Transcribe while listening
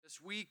This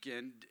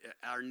weekend,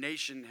 our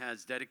nation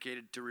has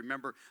dedicated to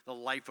remember the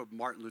life of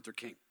Martin Luther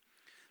King.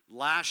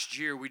 Last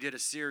year, we did a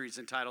series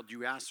entitled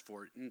You Asked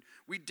For It, and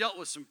we dealt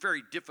with some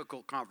very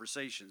difficult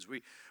conversations.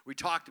 We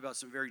talked about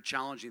some very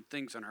challenging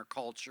things in our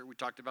culture. We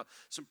talked about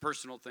some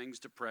personal things,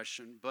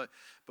 depression, but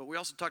we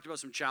also talked about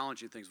some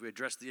challenging things. We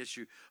addressed the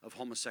issue of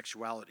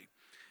homosexuality.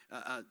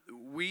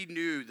 We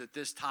knew that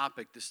this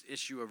topic, this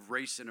issue of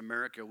race in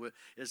America,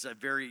 is a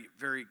very,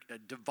 very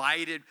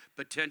divided,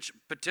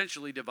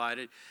 potentially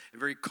divided, and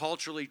very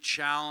culturally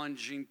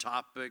challenging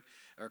topic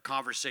or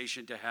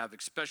conversation to have,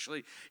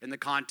 especially in the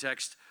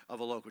context of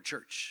a local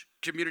church.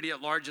 Community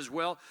at large as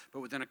well,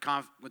 but within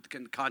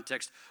the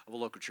context of a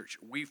local church.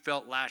 We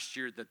felt last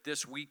year that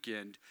this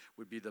weekend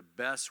would be the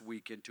best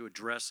weekend to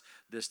address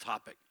this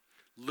topic.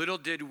 Little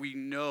did we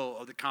know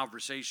of the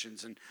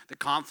conversations and the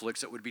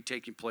conflicts that would be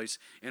taking place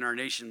in our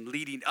nation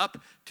leading up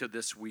to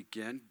this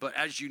weekend. But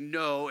as you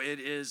know,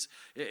 it's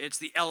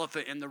the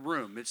elephant in the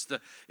room. It's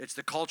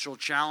the cultural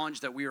challenge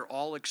that we are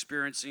all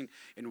experiencing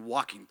and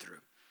walking through.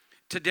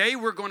 Today,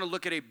 we're going to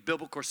look at a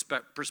biblical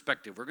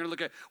perspective. We're going to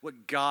look at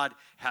what God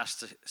has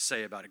to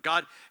say about it.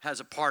 God has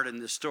a part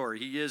in this story.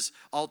 He is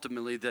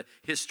ultimately the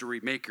history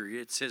maker.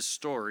 It's his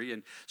story.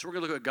 And so we're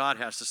going to look at what God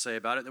has to say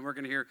about it. Then we're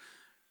going to hear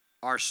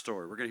our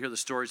story. We're going to hear the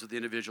stories of the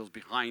individuals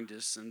behind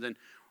us, and then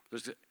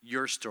there's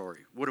your story.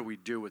 What do we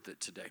do with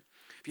it today?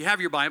 If you have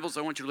your Bibles,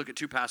 I want you to look at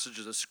two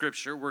passages of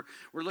Scripture. We're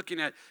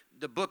looking at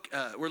the book.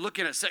 We're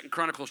looking at 2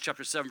 Chronicles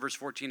chapter 7, verse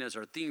 14 as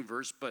our theme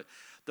verse. But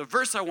the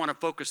verse I want to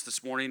focus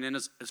this morning in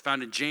is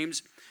found in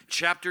James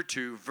chapter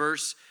 2,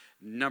 verse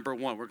number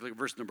 1. We're going to look at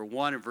verse number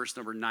 1 and verse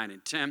number 9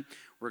 and 10.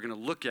 We're going to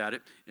look at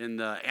it in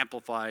the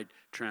Amplified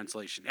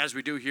Translation. As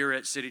we do here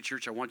at City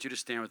Church, I want you to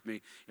stand with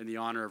me in the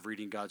honor of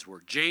reading God's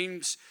Word.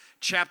 James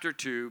chapter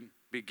 2,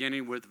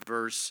 beginning with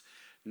verse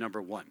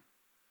number 1.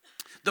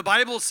 The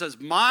Bible says,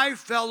 my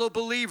fellow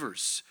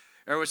believers.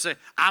 Everyone say,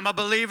 I'm a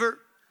believer.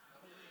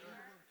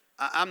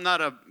 I'm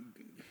not a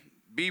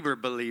Bieber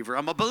believer.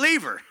 I'm a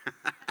believer.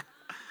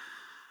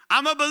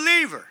 I'm a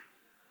believer.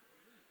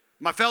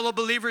 My fellow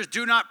believers,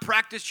 do not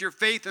practice your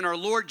faith in our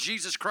Lord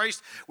Jesus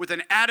Christ with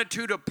an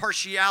attitude of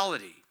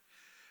partiality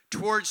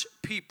towards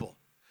people.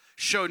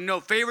 Show no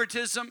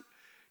favoritism,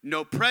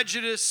 no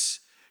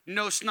prejudice,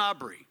 no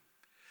snobbery.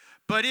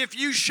 But if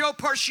you show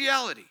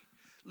partiality,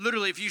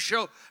 literally if you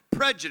show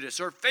prejudice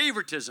or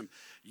favoritism,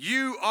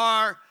 you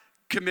are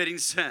committing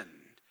sin.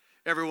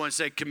 Everyone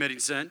say committing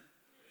sin.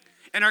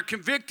 And are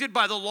convicted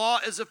by the law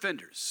as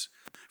offenders.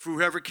 For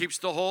whoever keeps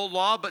the whole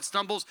law but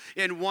stumbles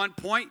in one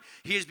point,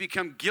 he has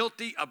become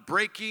guilty of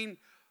breaking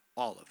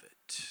all of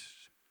it.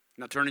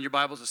 Now turn in your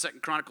Bibles to 2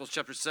 Chronicles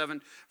chapter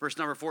 7, verse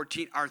number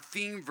 14, our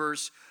theme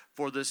verse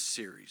for this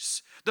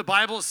series. The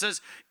Bible says,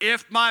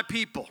 if my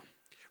people,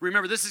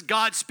 remember this is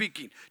God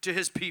speaking to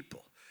his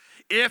people,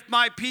 if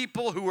my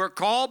people who are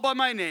called by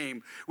my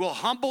name will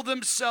humble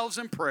themselves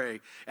and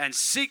pray and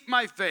seek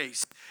my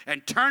face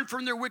and turn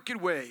from their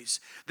wicked ways,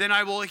 then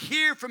I will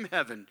hear from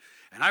heaven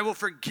and I will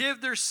forgive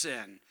their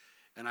sin,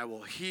 and I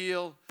will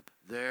heal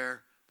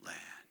their land.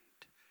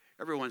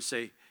 Everyone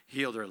say,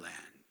 heal their land.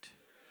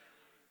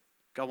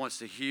 God wants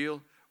to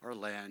heal our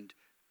land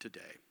today.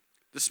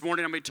 This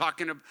morning I'm going to be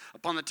talking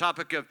upon the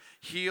topic of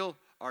heal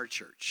our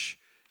church.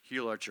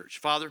 Heal our church.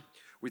 Father,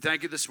 we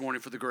thank you this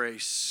morning for the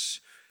grace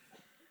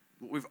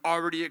we've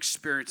already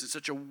experienced in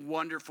such a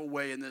wonderful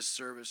way in this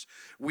service.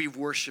 We've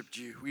worshiped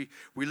you.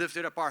 We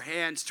lifted up our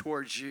hands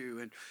towards you.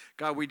 And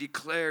God, we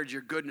declared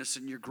your goodness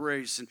and your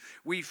grace. And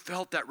we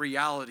felt that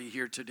reality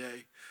here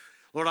today.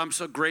 Lord, I'm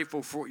so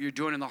grateful for what you're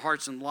doing in the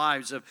hearts and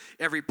lives of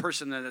every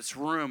person in this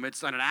room.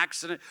 It's not an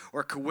accident or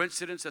a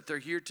coincidence that they're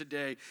here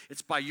today.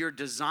 It's by your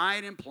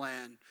design and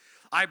plan.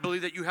 I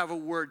believe that you have a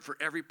word for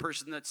every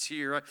person that's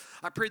here.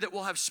 I pray that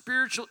we'll have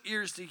spiritual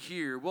ears to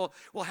hear. We'll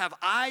have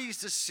eyes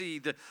to see,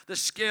 the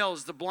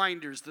scales, the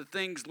blinders, the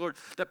things, Lord,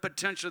 that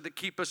potentially that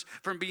keep us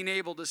from being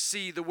able to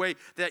see the way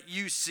that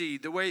you see,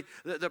 the way,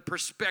 the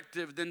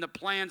perspective, then the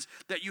plans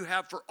that you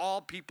have for all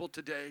people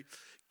today.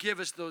 Give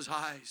us those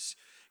eyes.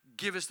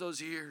 Give us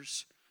those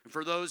ears. And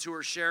for those who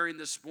are sharing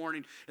this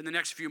morning, in the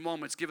next few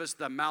moments, give us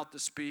the mouth to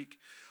speak.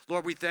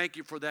 Lord, we thank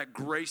you for that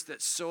grace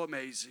that's so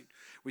amazing.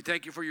 We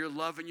thank you for your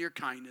love and your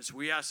kindness.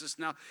 We ask this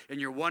now in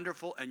your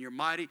wonderful and your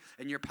mighty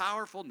and your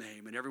powerful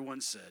name. And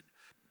everyone said,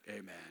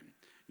 amen.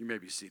 You may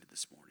be seated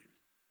this morning.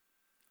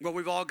 Well,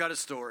 we've all got a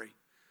story.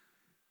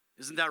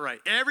 Isn't that right?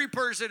 Every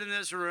person in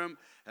this room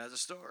has a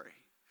story.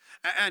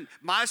 And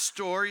my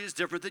story is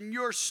different than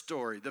your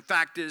story. The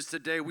fact is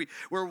today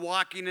we're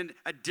walking in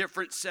a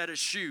different set of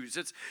shoes.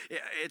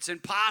 It's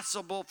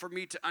impossible for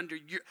me to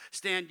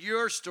understand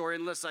your story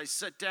unless I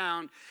sit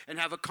down and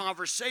have a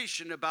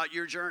conversation about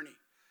your journey.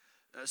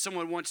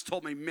 Someone once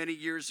told me many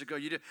years ago,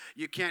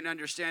 you can't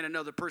understand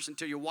another person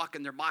until you walk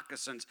in their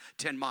moccasins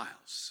 10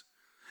 miles.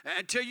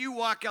 Until you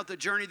walk out the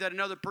journey that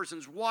another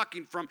person's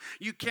walking from,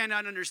 you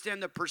cannot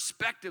understand the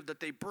perspective that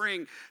they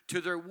bring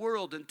to their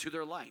world and to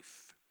their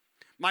life.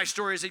 My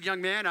story as a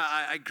young man,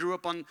 I grew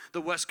up on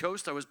the West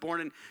Coast. I was born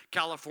in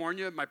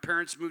California. My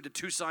parents moved to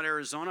Tucson,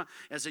 Arizona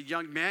as a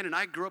young man, and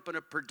I grew up in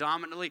a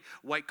predominantly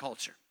white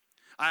culture.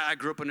 I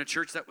grew up in a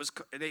church that was,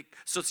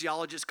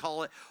 sociologists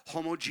call it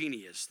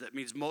homogeneous. That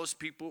means most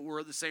people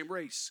were the same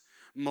race.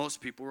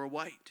 Most people were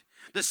white.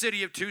 The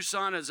city of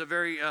Tucson is a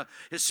very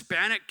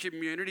Hispanic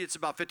community. It's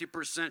about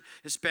 50%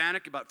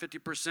 Hispanic, about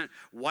 50%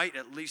 white,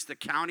 at least the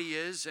county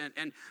is.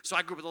 And so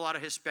I grew up with a lot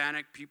of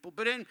Hispanic people.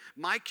 But in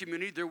my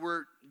community, there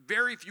were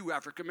very few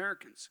African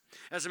Americans.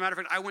 As a matter of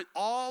fact, I went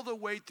all the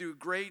way through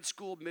grade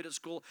school, middle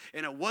school,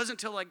 and it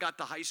wasn't until I got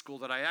to high school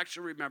that I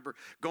actually remember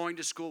going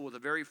to school with the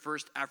very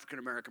first African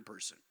American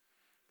person.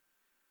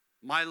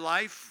 My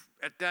life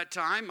at that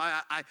time,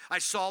 I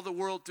saw the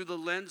world through the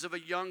lens of a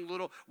young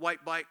little white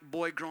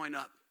boy growing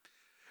up.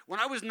 When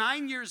I was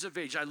 9 years of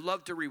age, I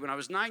loved to read. When I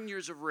was 9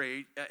 years of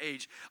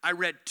age, I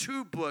read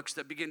 2 books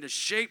that began to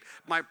shape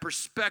my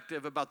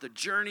perspective about the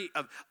journey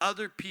of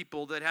other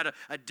people that had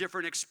a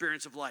different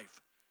experience of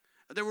life.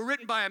 They were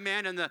written by a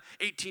man in the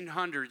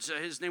 1800s.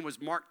 His name was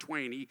Mark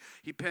Twain.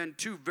 He penned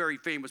 2 very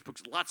famous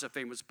books, lots of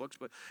famous books,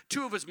 but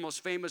 2 of his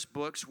most famous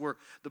books were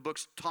the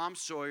books Tom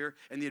Sawyer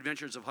and The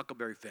Adventures of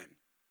Huckleberry Finn.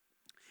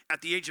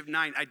 At the age of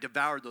 9, I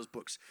devoured those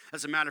books.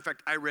 As a matter of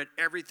fact, I read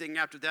everything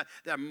after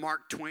that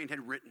Mark Twain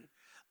had written.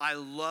 I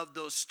love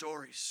those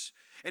stories.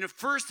 And the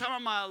first time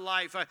in my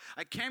life,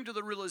 I came to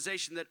the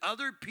realization that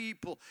other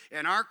people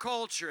in our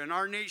culture and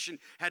our nation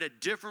had a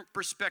different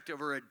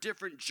perspective or a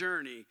different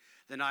journey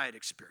than I had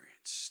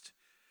experienced.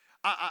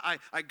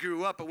 I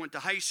grew up, I went to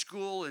high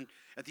school, and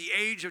at the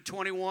age of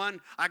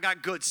 21, I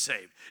got good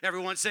saved.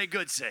 Everyone say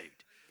good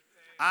saved.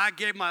 I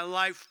gave my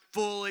life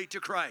fully to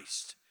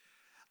Christ.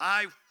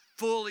 I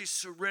fully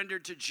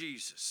surrendered to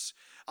Jesus.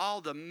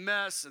 All the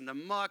mess and the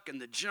muck and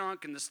the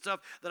junk and the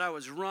stuff that I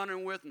was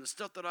running with and the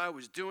stuff that I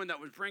was doing that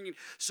was bringing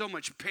so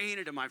much pain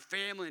into my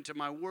family, into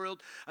my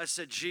world, I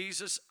said,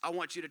 Jesus, I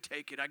want you to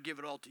take it. I give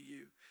it all to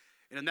you.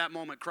 And in that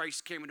moment,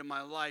 Christ came into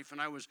my life, and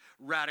I was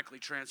radically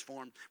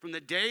transformed. From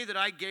the day that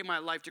I gave my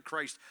life to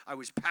Christ, I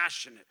was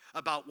passionate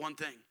about one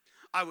thing.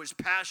 I was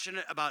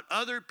passionate about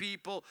other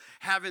people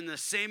having the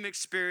same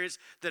experience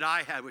that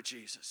I had with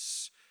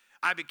Jesus.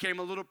 I became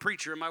a little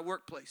preacher in my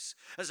workplace.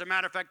 As a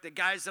matter of fact, the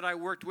guys that I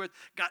worked with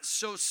got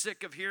so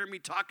sick of hearing me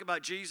talk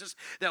about Jesus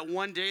that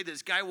one day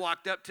this guy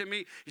walked up to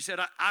me. He said,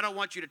 I don't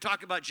want you to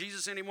talk about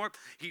Jesus anymore.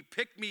 He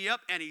picked me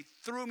up and he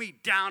threw me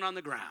down on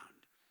the ground.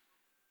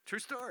 True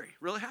story,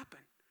 really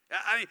happened.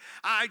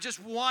 I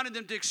just wanted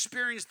them to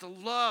experience the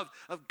love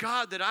of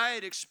God that I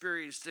had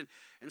experienced. And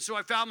so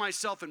I found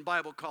myself in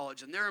Bible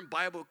college. And there in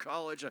Bible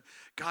college,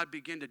 God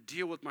began to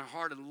deal with my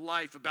heart and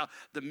life about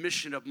the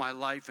mission of my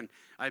life. And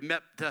I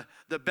met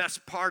the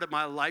best part of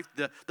my life,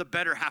 the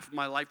better half of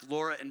my life,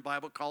 Laura, in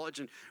Bible college.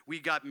 And we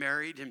got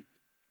married. And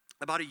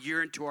about a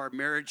year into our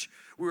marriage,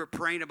 we were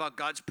praying about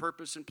God's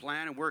purpose and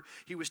plan and where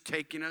He was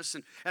taking us.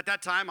 And at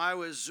that time, I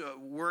was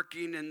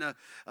working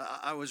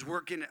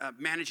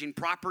managing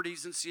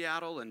properties in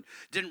Seattle, and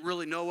didn't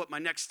really know what my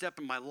next step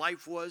in my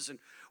life was. And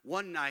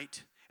one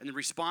night, in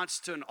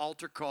response to an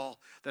altar call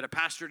that a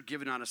pastor had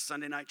given on a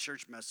Sunday night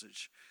church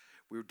message,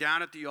 we were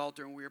down at the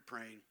altar and we were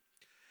praying.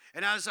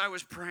 And as I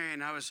was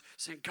praying, I was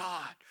saying,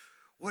 God,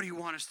 what do you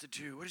want us to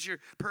do? What is your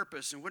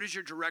purpose and what is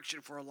your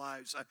direction for our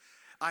lives?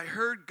 I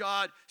heard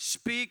God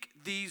speak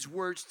these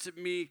words to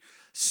me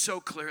so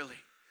clearly.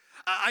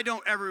 I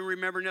don't ever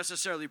remember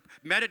necessarily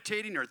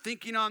meditating or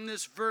thinking on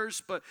this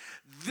verse, but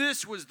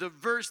this was the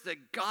verse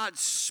that God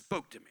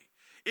spoke to me.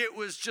 It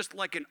was just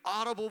like an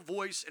audible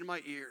voice in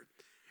my ear.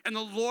 And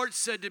the Lord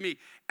said to me,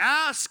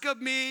 ask of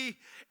me,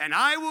 and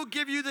I will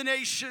give you the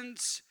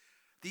nations.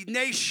 The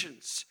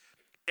nations.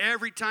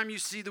 Every time you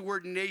see the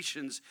word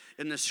nations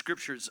in the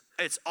scriptures,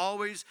 it's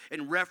always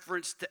in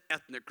reference to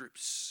ethnic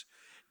groups.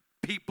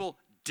 People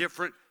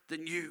different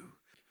than you.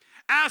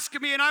 Ask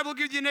of me, and I will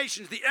give you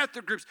nations, the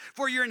ethnic groups,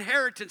 for your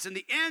inheritance, and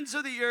the ends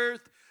of the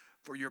earth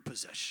for your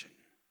possession.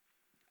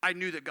 I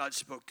knew that God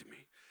spoke to me.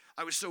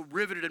 I was so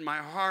riveted in my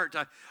heart.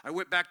 I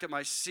went back to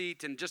my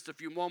seat, and in just a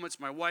few moments,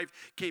 my wife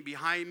came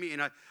behind me,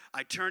 and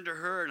I turned to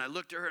her, and I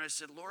looked at her, and I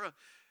said, Laura,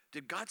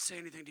 did God say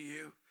anything to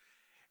you?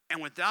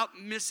 And without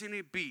missing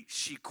a beat,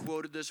 she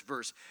quoted this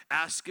verse,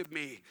 ask of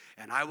me,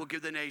 and I will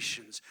give the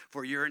nations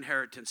for your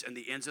inheritance and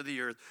the ends of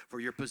the earth for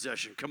your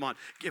possession. Come on,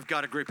 give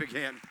God a great big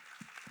hand.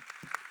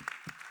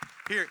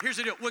 Here's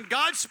the deal. When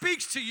God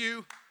speaks to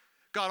you,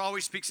 God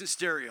always speaks in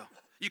stereo.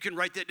 You can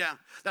write that down.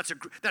 That's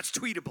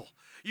tweetable.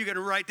 You can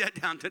write that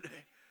down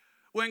today.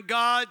 When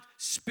God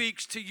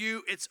speaks to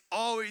you, it's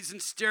always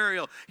in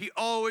stereo. He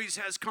always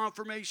has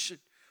confirmation.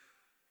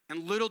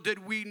 And little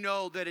did we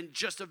know that in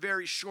just a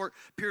very short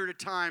period of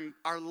time,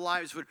 our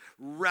lives would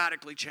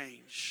radically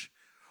change.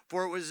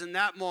 For it was in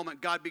that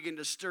moment God began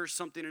to stir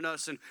something in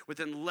us. And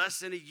within less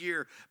than a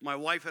year, my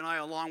wife and I,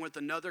 along with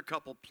another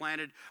couple,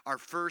 planted our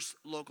first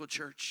local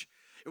church.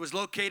 It was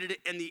located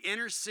in the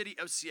inner city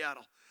of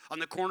Seattle on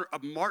the corner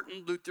of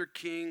Martin Luther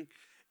King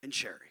and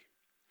Cherry.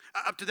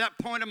 Up to that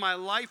point in my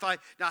life, I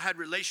had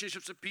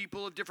relationships with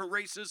people of different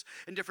races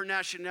and different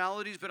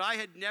nationalities, but I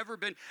had never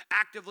been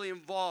actively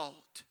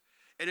involved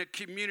in a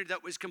community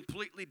that was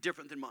completely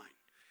different than mine.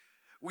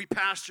 We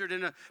pastored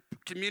in a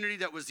community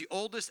that was the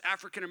oldest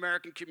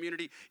African-American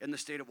community in the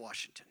state of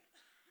Washington.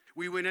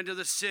 We went into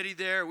the city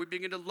there. We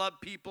began to love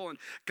people, and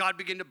God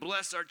began to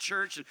bless our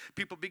church, and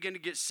people began to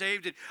get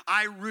saved. And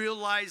I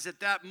realized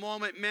at that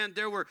moment, man,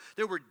 there were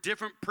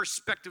different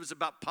perspectives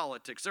about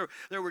politics.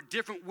 There were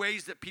different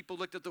ways that people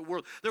looked at the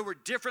world. There were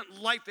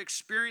different life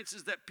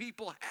experiences that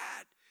people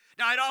had.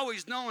 Now, I'd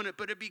always known it,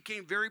 but it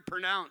became very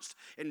pronounced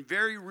and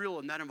very real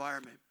in that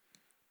environment.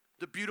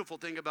 The beautiful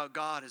thing about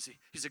God is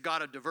he's a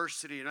God of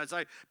diversity. And as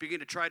I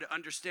begin to try to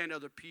understand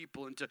other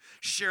people and to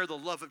share the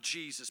love of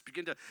Jesus,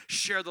 begin to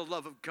share the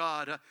love of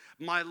God,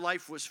 my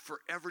life was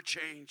forever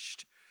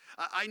changed.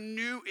 I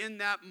knew in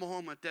that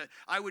moment that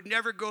I would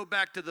never go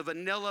back to the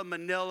vanilla,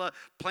 manila,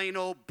 plain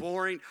old,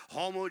 boring,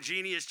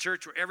 homogeneous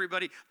church where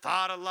everybody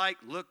thought alike,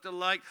 looked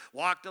alike,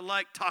 walked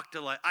alike, talked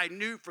alike. I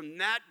knew from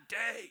that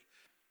day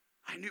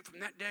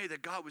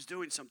that God was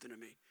doing something to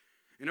me.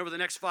 And over the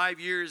next 5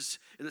 years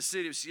in the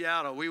city of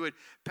Seattle, we would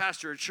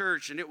pastor a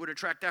church, and it would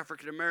attract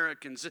African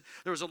Americans.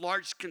 There was a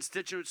large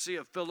constituency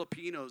of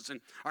Filipinos,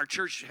 and our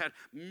church had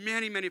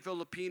many, many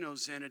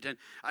Filipinos in it. And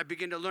I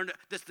began to learn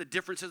the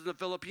differences in the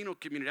Filipino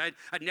community.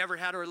 I'd never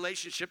had a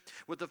relationship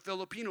with a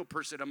Filipino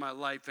person in my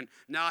life, and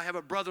now I have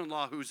a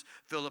brother-in-law who's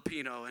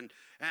Filipino, and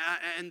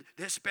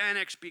the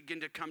Hispanics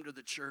begin to come to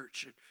the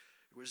church. And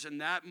it was in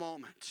that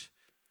moment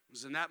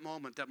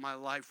that my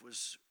life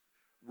was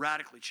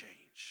radically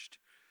changed.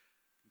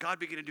 God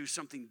began to do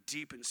something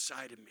deep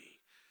inside of me,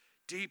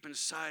 deep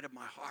inside of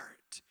my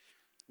heart.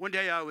 One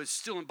day I was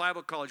still in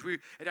Bible college. We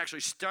had actually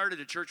started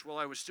a church while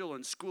I was still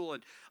in school,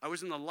 and I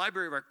was in the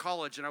library of our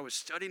college, and I was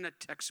studying a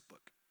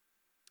textbook.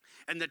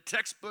 And the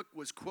textbook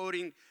was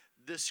quoting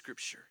this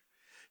scripture.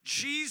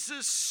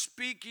 Jesus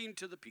speaking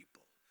to the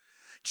people.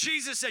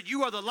 Jesus said,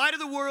 "You are the light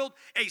of the world.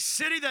 A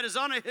city that is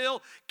on a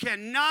hill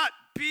cannot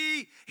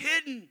be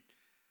hidden.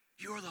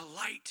 You are the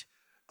light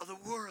of the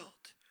world.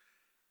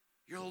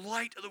 You're the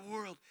light of the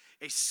world,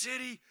 a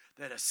city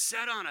that is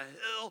set on a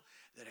hill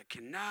that it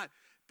cannot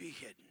be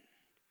hidden."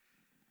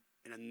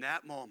 And in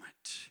that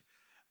moment,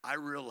 I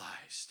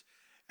realized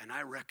and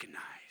I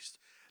recognized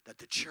that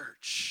the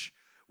church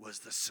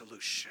was the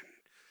solution.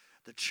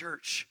 The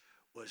church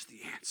was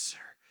the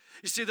answer.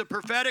 You see, the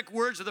prophetic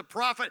words of the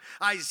prophet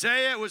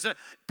Isaiah was a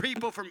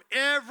people from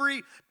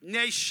every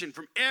nation,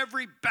 from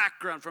every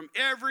background, from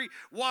every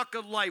walk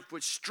of life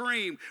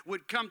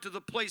would come to the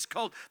place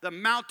called the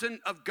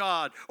mountain of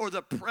God or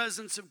the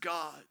presence of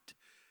God.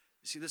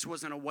 You see, this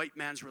wasn't a white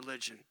man's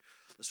religion.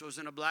 This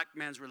wasn't a black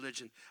man's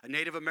religion, a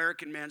Native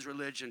American man's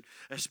religion,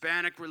 a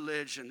Hispanic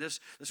religion. This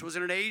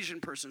wasn't an Asian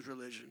person's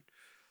religion.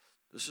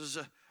 This is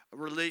a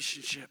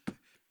relationship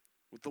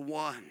with the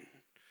one,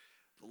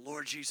 the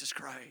Lord Jesus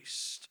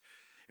Christ.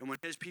 And when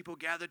his people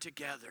gather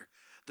together,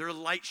 their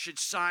light should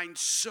shine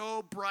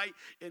so bright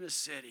in a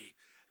city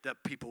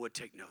that people would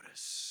take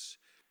notice.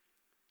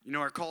 You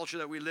know, our culture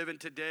that we live in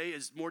today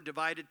is more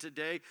divided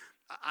today.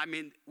 I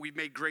mean, we've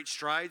made great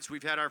strides.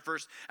 We've had our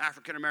first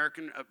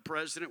African-American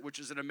president, which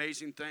is an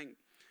amazing thing.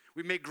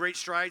 We've made great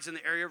strides in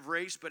the area of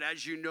race, but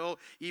as you know,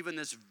 even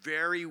this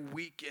very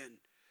weekend,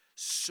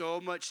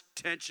 so much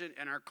tension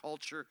in our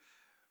culture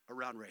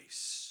around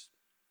race.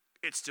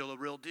 It's still a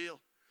real deal.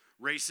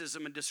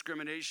 Racism and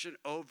discrimination,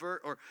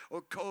 overt or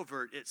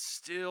covert, it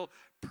still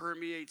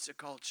permeates a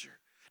culture.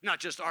 Not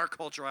just our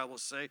culture, I will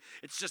say.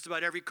 It's just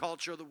about every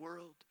culture of the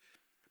world.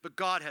 But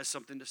God has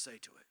something to say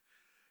to it.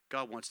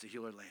 God wants to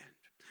heal our land.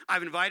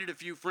 I've invited a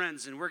few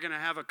friends, and we're going to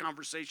have a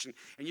conversation,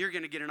 and you're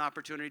going to get an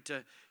opportunity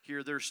to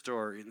hear their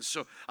story. And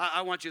so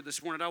I want you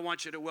this morning, I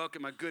want you to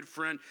welcome my good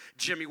friend,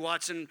 Jimmy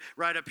Watson,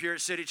 right up here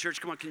at City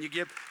Church. Come on, can you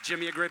give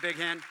Jimmy a great big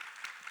hand?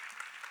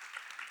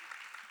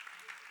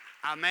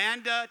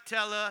 Amanda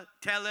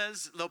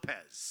Tellez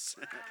Lopez.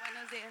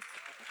 Buenos dias.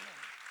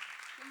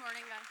 Good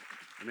morning, guys.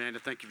 Amanda,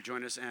 thank you for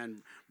joining us.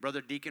 And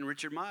Brother Deacon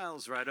Richard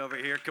Miles right over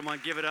here. Come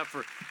on, give it up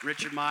for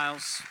Richard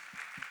Miles.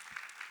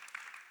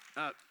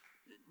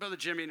 Brother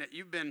Jimmy,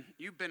 you've been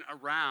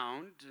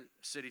around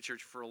City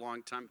Church for a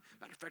long time.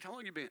 Matter of fact, how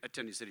long have you been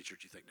attending City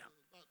Church, you think now?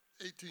 About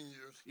 18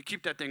 years. You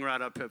keep that thing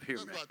right up here,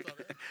 That's man.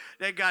 right.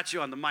 They got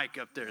you on the mic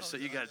up there, so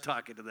you got to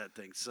talk into that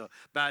thing. So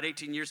about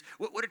 18 years.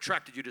 What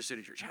attracted you to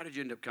City Church? How did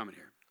you end up coming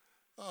here?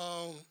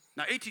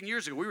 Now, 18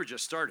 years ago, we were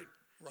just starting,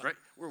 right?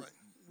 We're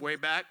way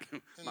back.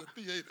 In the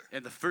theater.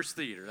 In the first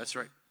theater, that's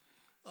right.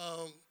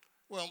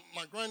 Well,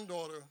 my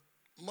granddaughter,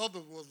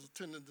 mother was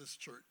attending this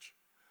church.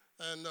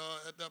 And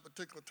at that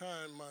particular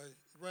time, my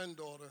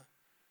granddaughter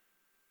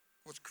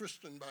was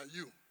christened by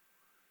you.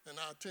 And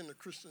I attended the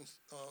Christian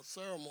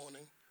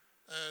ceremony.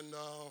 And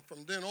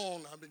from then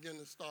on, I began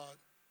to start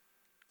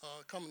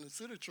coming to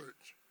City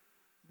Church.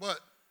 But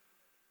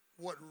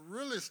what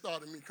really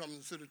started me coming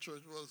to City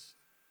Church was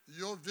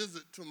your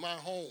visit to my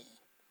home.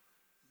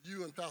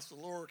 You and Pastor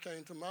Laura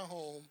came to my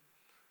home,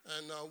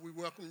 and we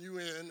welcomed you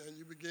in, and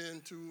you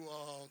began to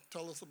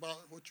tell us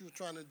about what you were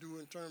trying to do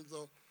in terms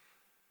of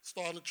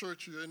starting a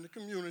church here in the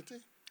community.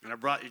 And I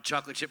brought you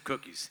chocolate chip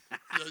cookies,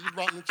 Yeah, you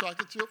brought me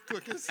chocolate chip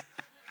cookies.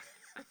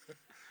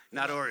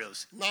 not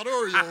Oreos. Not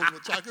Oreos,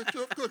 but chocolate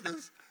chip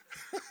cookies.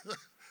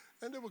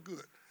 And they were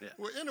good. Yeah.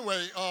 Well,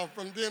 anyway,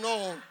 from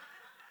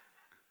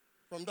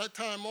that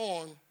time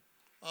on,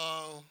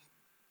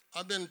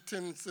 I've been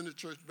attending City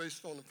Church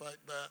based on the fact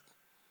that,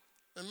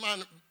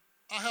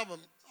 I have an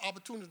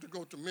opportunity to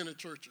go to many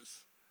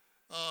churches.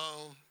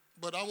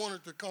 But I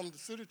wanted to come to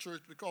City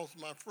Church because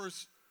my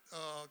first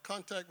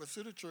contact with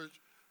City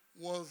Church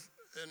was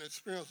an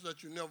experience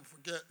that you never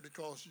forget,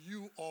 because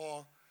you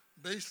are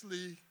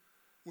basically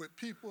with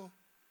people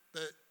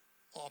that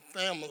are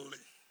family.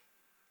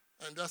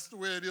 And that's the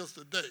way it is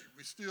today.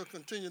 We still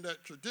continue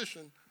that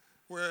tradition,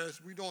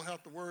 whereas we don't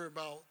have to worry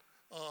about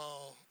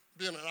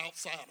being an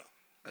outsider.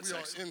 That's we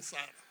excellent. are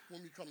insider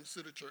when we come to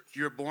City Church.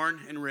 You were born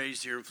and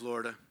raised here in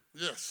Florida.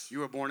 Yes. You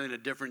were born in a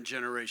different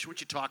generation. Why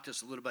don't you talk to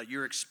us a little about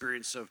your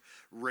experience of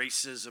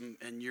racism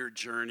and your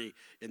journey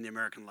in the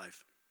American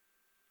life?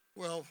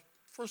 Well,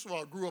 first of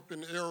all, I grew up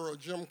in the era of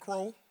Jim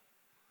Crow.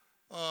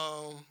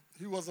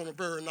 He wasn't a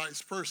very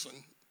nice person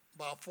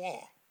by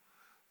far.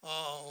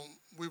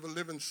 We were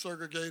living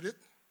segregated.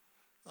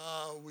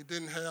 We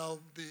didn't have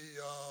the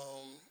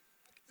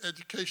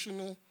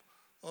educational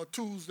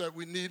tools that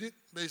we needed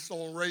based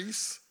on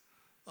race.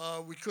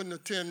 We couldn't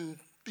attend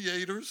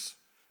theaters.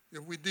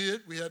 If we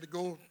did, we had to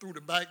go through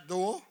the back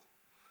door.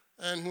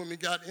 And when we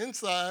got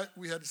inside,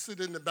 we had to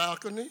sit in the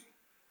balcony,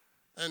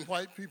 and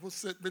white people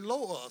sit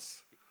below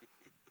us.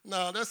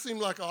 Now, that seemed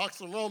like an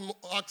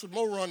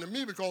oxymoron to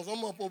me, because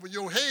I'm up over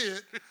your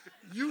head.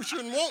 You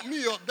shouldn't want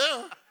me up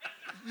there.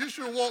 You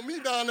should want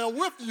me down there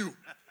with you.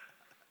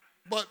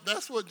 But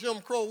that's what Jim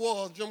Crow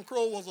was. Jim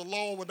Crow was a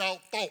law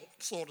without thought,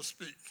 so to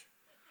speak.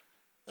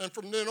 And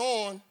from then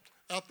on,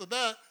 after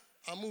that,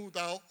 I moved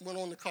out, went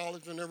on to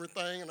college and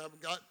everything, and I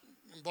got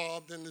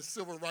involved in the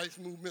civil rights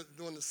movement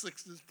during the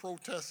 60s,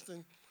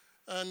 protesting.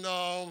 And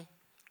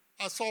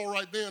I saw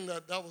right then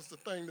that that was the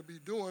thing to be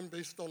doing,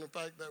 based on the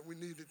fact that we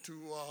needed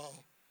to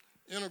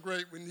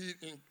integrate. We need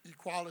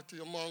equality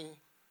among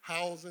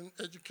housing,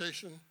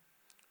 education,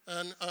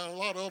 and a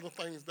lot of other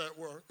things that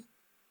were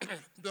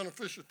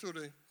beneficial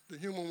to the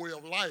human way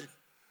of life,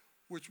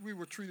 which we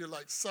were treated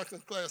like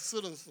second-class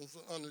citizens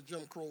under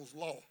Jim Crow's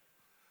law.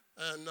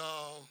 And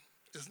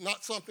it's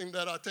not something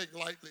that I take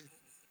lightly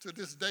to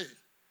this day.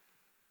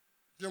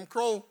 Jim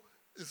Crow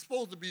is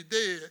supposed to be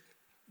dead,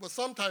 but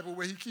some type of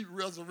way he keeps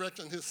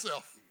resurrecting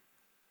himself.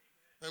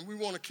 And we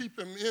want to keep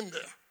him in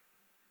there.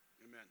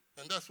 Amen.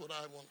 And that's what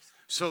I want to say.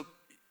 So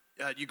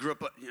you grew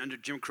up under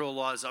Jim Crow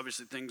laws.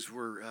 Obviously, things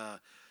were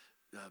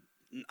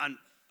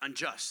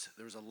unjust.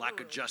 There was a lack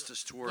of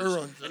justice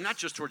towards, and not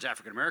just towards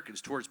African Americans,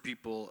 towards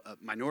people,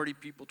 minority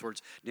people,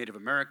 towards Native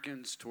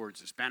Americans,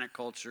 towards Hispanic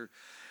culture.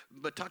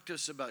 But talk to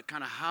us about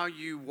kind of how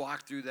you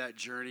walked through that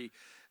journey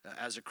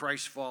as a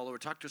Christ follower.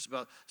 Talk to us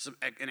about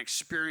an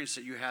experience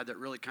that you had that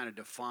really kind of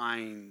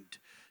defined,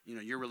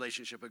 your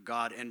relationship with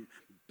God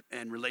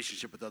and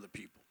relationship with other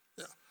people.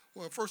 Yeah.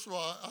 Well, first of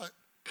all,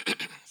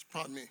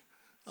 pardon me.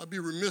 I'd be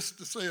remiss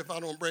to say if I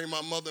don't bring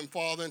my mother and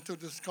father into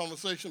this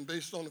conversation,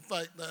 based on the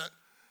fact that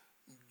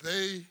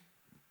they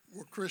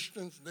were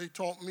Christians. They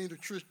taught me the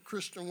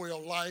Christian way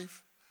of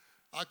life.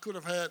 I could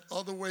have had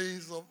other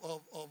ways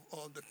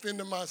of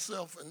defending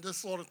myself and this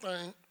sort of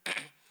thing,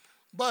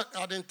 but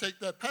I didn't take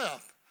that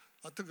path.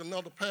 I took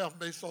another path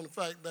based on the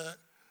fact that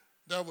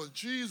there was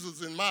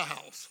Jesus in my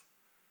house,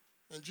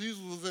 and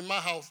Jesus was in my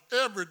house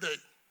every day.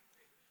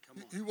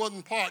 He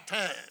wasn't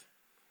part-time.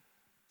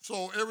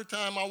 So every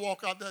time I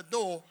walk out that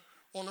door,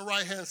 on the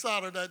right-hand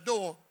side of that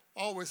door,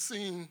 I always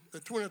sing the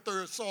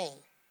 23rd song,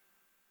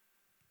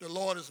 "The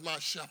Lord is my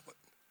shepherd."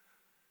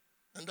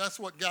 And that's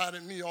what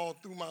guided me all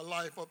through my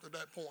life up to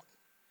that point.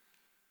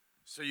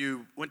 So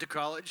you went to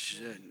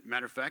college.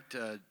 Matter of fact,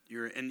 you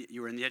were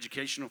in the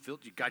educational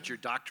field. You got your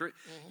doctorate.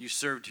 You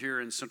served here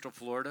in Central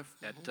Florida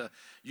at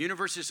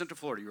University of Central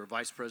Florida. You were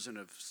vice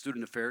president of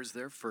student affairs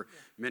there for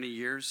many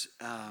years.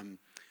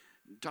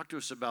 Talk to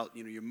us about,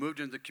 you moved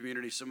into the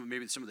community,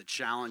 maybe some of the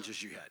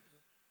challenges you had.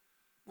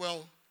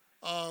 Well,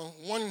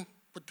 one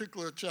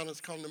particular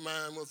challenge come to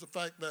mind was the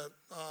fact that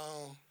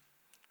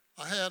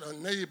I had a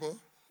neighbor.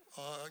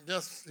 I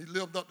guess he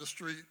lived up the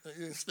street, and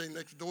he didn't stay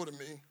next door to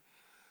me.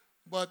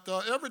 But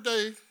every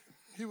day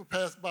he would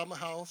pass by my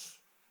house,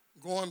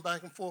 going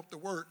back and forth to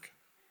work.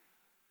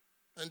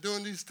 And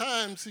during these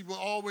times, he would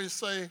always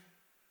say,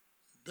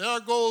 "There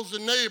goes the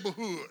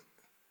neighborhood."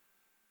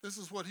 This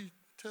is what he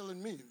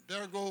telling me.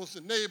 There goes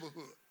the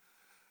neighborhood.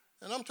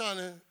 And I'm trying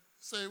to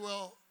say,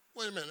 well,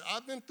 wait a minute.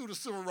 I've been through the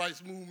civil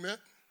rights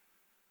movement.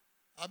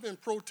 I've been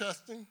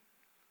protesting.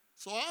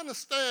 So I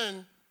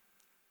understand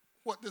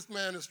what this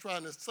man is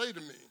trying to say to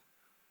me.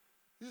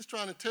 He's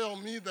trying to tell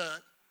me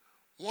that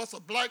once a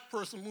black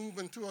person moves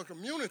into a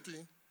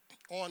community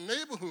or a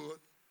neighborhood,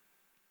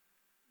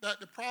 that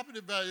the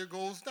property value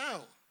goes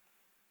down.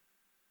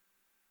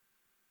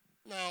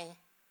 Now,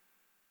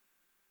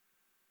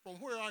 from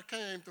where I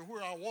came to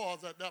where I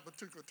was at that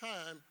particular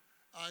time,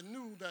 I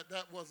knew that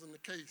that wasn't the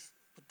case,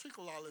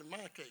 particularly in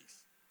my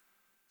case.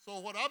 So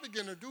what I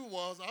began to do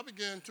was I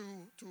began to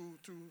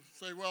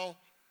say, well,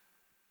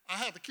 I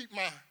have to keep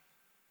my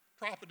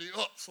property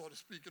up, so to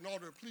speak, in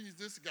order to please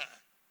this guy,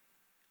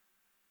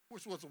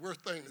 which was the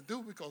worst thing to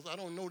do because I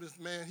don't know this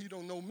man, he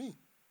don't know me.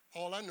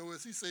 All I know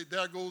is he said,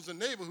 there goes the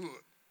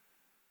neighborhood.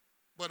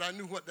 But I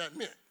knew what that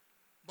meant.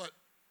 But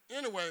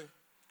anyway,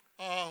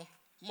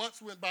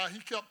 months went by, he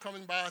kept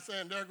coming by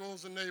saying, there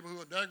goes the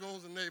neighborhood, there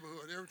goes the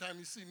neighborhood, every time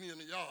he see me in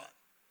the yard.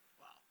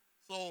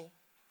 Wow.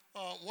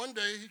 So one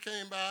day he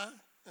came by,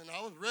 and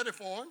I was ready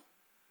for him.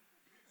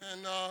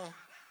 And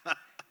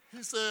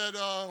he said,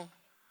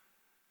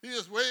 he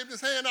just waved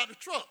his hand out the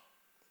truck,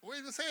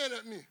 waved his hand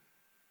at me.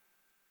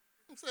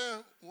 I'm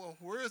saying, well,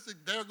 where is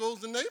it? There goes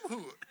the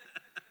neighborhood.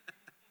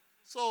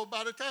 So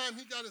by the time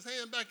he got his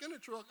hand back in the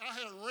truck, I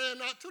had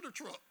ran out to the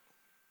truck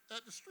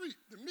at the street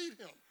to meet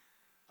him.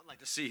 I'd like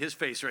to see his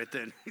face right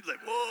then. He's like,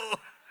 whoa.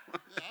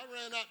 Yeah, I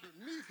ran out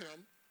to meet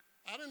him.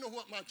 I didn't know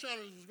what my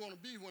challenge was going to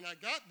be when I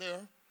got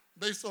there,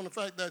 based on the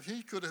fact that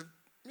he could have,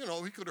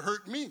 he could have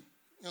hurt me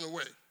in a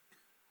way.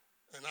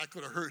 And I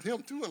could have hurt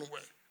him too in a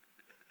way.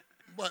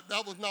 But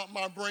that was not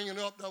my bringing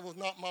up. That was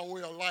not my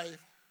way of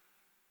life.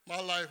 My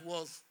life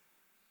was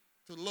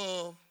to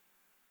love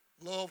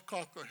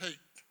conquer hate.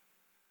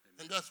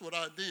 And that's what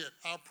I did.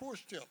 I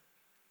approached him.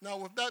 Now,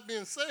 with that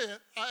being said,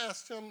 I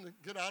asked him to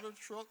get out of the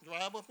truck,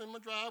 drive up in my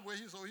driveway.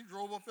 So he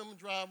drove up in my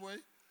driveway.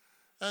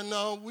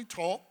 And we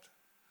talked.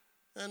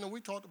 And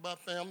we talked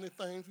about family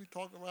things. We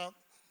talked about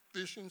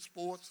fishing,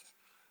 sports,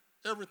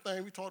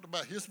 everything. We talked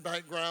about his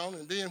background.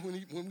 And then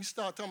when we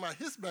started talking about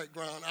his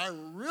background, I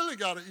really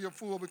got an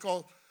earful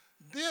because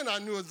then I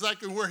knew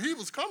exactly where he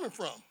was coming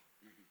from.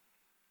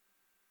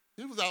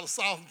 He was out of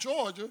South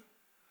Georgia,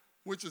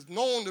 which is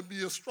known to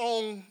be a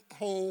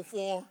stronghold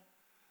for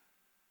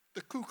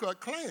the Ku Klux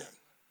Klan.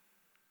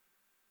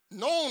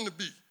 Known to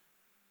be.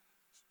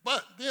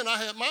 But then I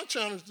had my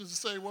challenge to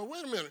say, well,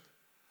 wait a minute.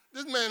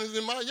 This man is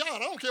in my yard. I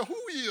don't care who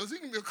he is. He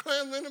can be a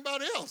Klan than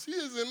anybody else. He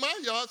is in my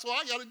yard, so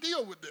I got to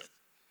deal with this.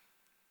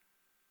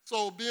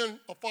 So being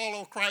a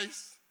follower of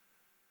Christ,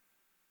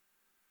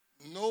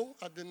 no,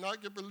 I did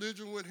not get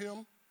religion with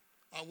him.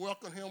 I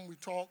welcomed him. We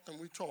talked and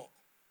we talked.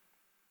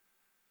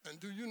 And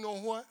do you know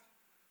what?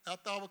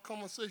 After our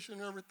conversation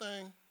and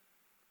everything,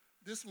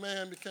 this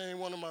man became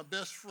one of my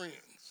best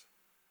friends.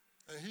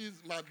 And he's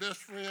my best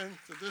friend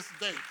to this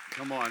day.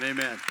 Come on,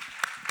 amen.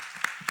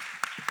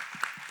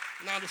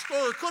 Now, the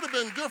story could have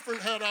been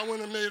different had I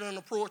went and made an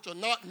approach or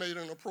not made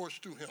an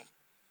approach to him.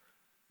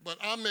 But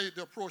I made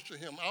the approach to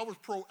him. I was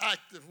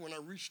proactive when I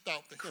reached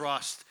out to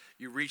him.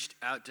 You reached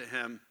out to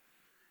him.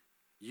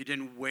 You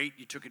didn't wait.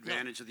 You took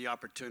advantage of the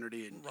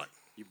opportunity, and right.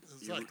 you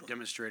Exactly.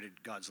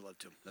 demonstrated God's love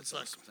to him. That's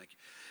Exactly. awesome. Thank you.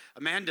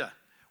 Amanda,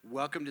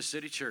 welcome to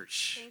City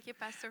Church. Thank you,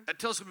 Pastor.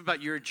 Tell us a bit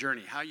about your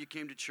journey, how you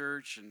came to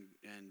church, and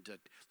a little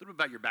bit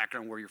about your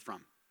background, where you're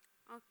from.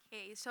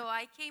 Okay, so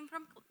I came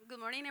from, good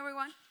morning,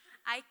 everyone.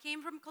 I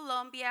came from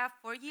Colombia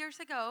 4 years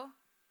ago,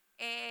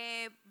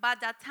 but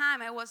at that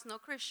time I was no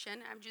Christian.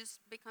 I've just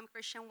become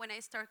Christian when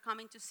I started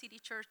coming to City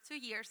Church 2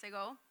 years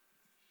ago.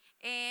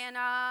 And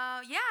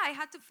I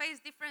had to face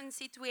different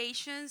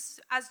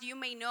situations. As you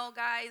may know,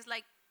 guys,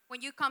 like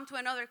when you come to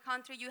another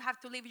country, you have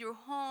to leave your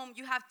home.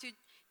 You have to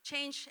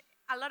change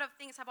a lot of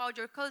things about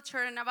your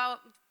culture and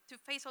to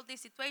face all these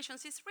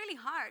situations. It's really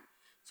hard.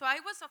 So I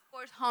was, of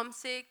course,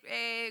 homesick,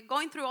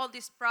 going through all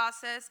this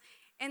process.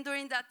 And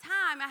during that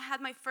time, I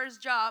had my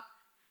first job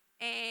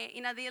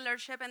in a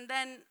dealership. And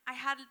then I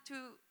had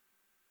to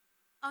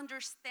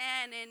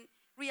understand and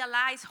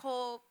realize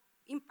how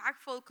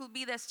impactful could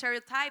be the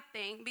stereotype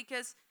thing,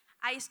 because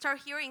I start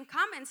hearing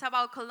comments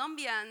about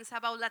Colombians,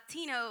 about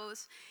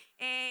Latinos.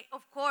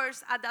 Of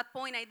course, at that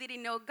point, I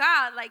didn't know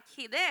God like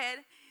he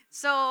did.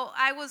 So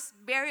I was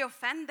very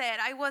offended.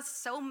 I was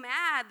so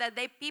mad that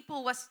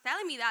people was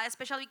telling me that,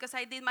 especially because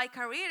I did my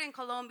career in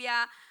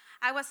Colombia.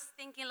 I was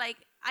thinking, like,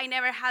 I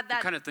never had that.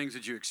 What kind of things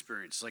did you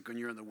experience, like when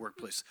you're in the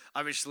workplace?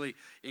 Obviously,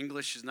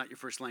 English is not your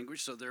first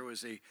language, so there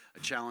was a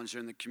challenge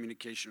in the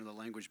communication or the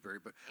language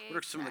barrier. But what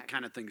are some of the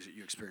kind of things that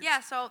you experienced?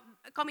 Yeah, so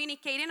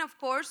communicating, of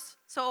course.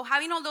 So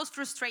having all those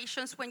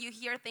frustrations when you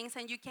hear things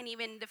and you can't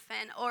even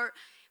defend or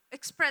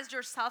express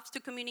yourself to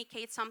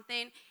communicate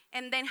something,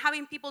 and then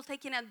having people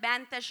taking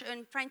advantage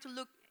and trying to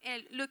look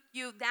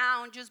you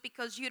down just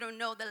because you don't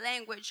know the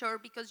language or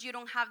because you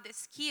don't have the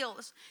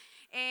skills.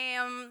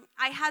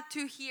 I had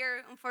to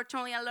hear,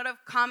 unfortunately, a lot of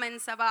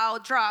comments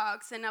about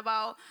drugs and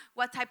about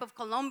what type of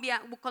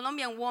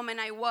Colombian woman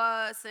I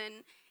was,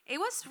 and it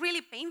was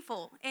really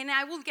painful. And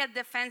I would get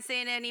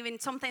defensive and even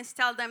sometimes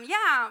tell them,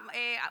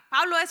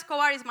 Pablo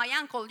Escobar is my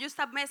uncle. You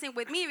stop messing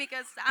with me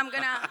because I'm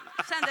gonna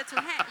send it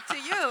to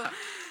you.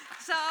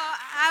 So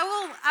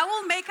I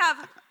will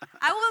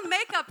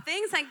make up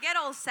things and get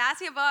all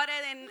sassy about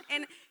it,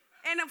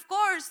 and of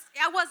course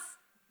I was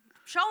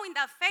showing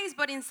that face,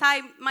 but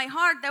inside my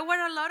heart there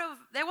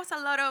was a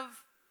lot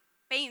of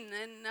pain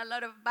and a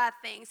lot of bad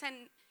things.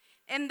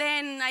 And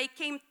then I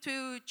came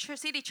to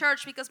City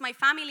Church because my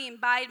family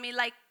invited me.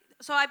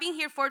 So I've been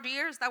here 4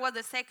 years. That was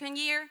the second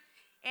year.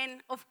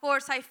 And of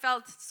course, I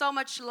felt so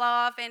much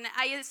love, and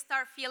I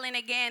start feeling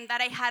again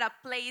that I had a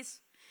place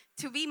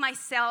to be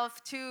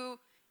myself, to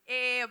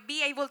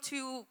be able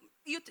to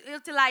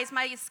utilize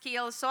my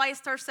skills. So I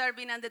start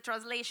serving on the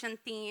translation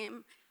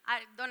team.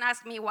 Don't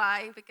ask me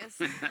why, because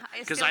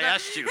Because I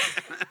asked you.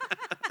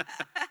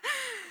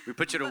 We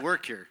put you to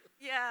work here.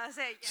 Yeah.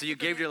 So you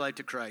gave your life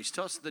to Christ.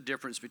 Tell us the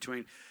difference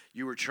between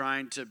you were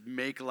trying to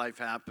make life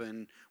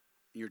happen,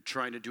 you're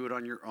trying to do it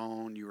on your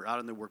own, you were out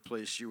in the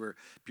workplace,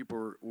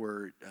 people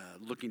were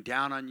looking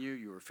down on you,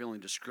 you were feeling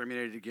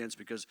discriminated against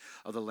because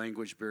of the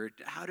language barrier.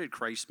 How did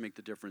Christ make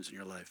the difference in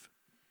your life?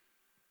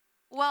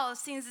 Well,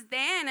 since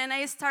then, and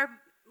I start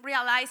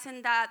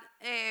realizing that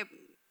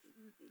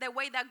the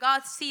way that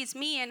God sees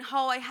me and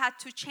how I had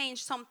to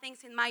change some things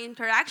in my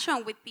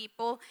interaction with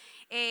people,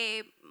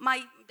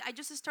 I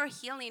just start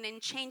healing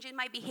and changing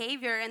my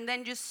behavior, and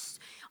then just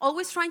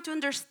always trying to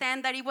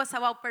understand that it was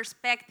about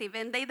perspective,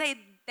 and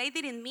they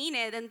didn't mean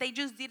it, and they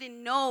just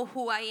didn't know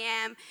who I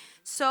am.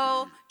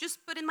 So just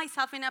putting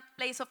myself in a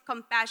place of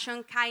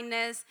compassion,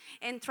 kindness,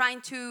 and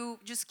trying to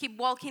just keep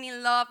walking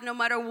in love no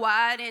matter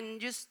what. And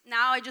just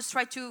now I just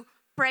try to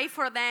pray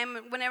for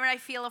them whenever I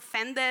feel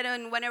offended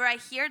and whenever I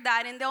hear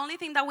that. And the only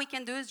thing that we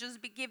can do is just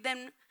give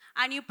them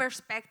a new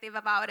perspective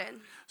about it.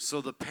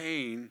 So the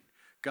pain,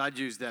 God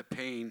used that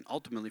pain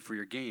ultimately for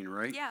your gain,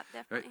 right? Yeah,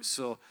 definitely. Right?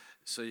 So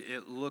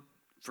it looked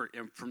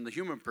from the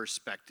human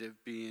perspective,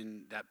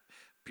 being that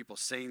people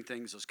saying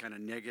things, those kind of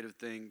negative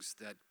things,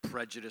 that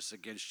prejudice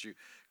against you,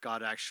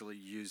 God actually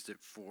used it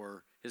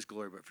for His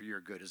glory, but for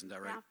your good. Isn't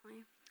that right?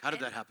 Definitely. How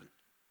did that happen?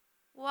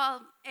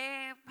 Well,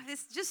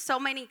 there's just so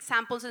many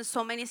examples and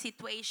so many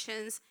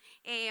situations.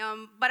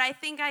 But I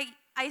think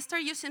I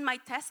start using my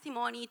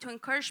testimony to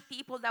encourage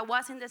people that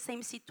was in the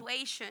same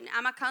situation.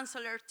 I'm a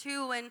counselor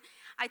too, and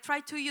I try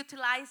to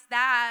utilize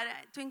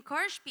that to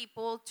encourage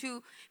people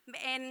to.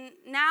 And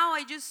now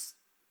I just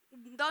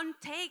don't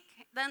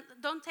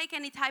take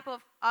any type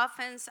of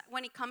offense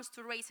when it comes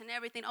to race and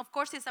everything. Of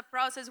course, it's a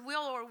process. We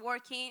all are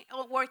working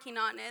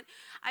on it.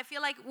 I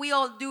feel like we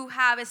all do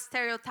have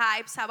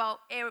stereotypes about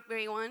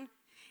everyone,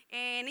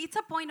 and it's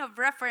a point of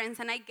reference,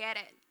 and I get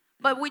it.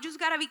 But we just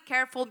gotta be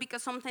careful,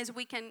 because sometimes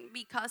we can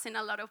be causing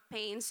a lot of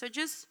pain. So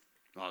just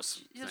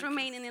Awesome.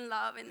 remaining in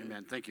love. And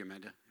Amen. Thank you,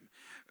 Amanda.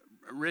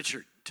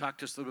 Richard, talk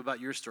to us a little bit about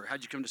your story.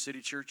 How'd you come to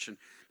City Church, and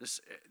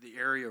the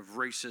area of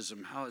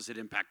racism? How has it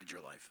impacted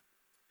your life?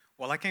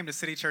 Well, I came to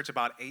City Church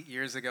about 8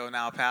 years ago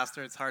now,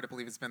 Pastor. It's hard to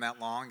believe it's been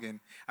that long. And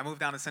I moved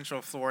down to Central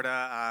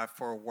Florida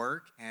for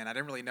work, and I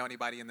didn't really know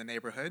anybody in the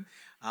neighborhood.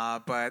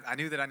 But I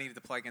knew that I needed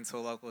to plug into a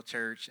local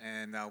church.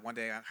 And one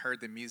day I heard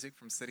the music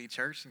from City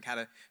Church and kind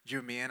of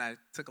drew me in. I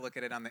took a look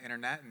at it on the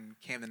internet and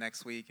came the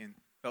next week and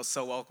felt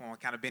so welcome. I've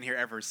kind of been here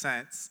ever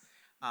since.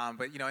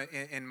 But, you know,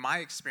 in my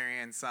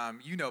experience,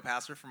 you know,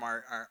 Pastor, from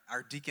our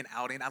deacon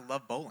outing, I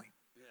love bowling.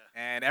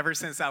 And ever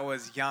since I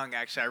was young,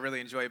 actually, I really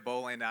enjoyed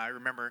bowling. I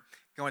remember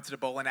going to the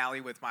bowling alley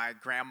with my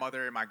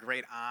grandmother and my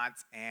great aunt,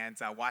 and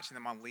watching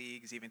them on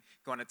leagues, even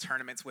going to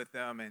tournaments with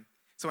them. And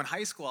so in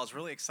high school, I was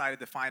really excited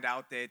to find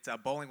out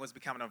that bowling was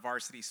becoming a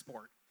varsity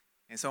sport.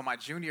 And so my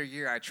junior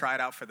year, I tried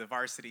out for the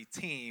varsity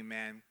team,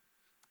 and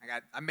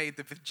I made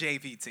the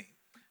JV team.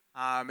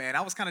 And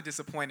I was kind of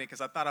disappointed,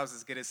 because I thought I was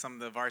as good as some of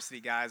the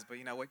varsity guys, but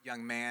you know what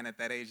young man at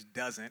that age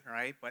doesn't,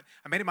 right? But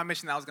I made it my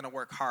mission that I was going to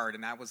work hard,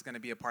 and I was going to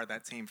be a part of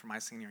that team for my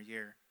senior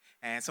year.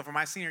 And so for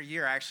my senior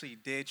year, I actually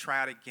did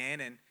try out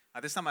again, and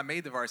this time I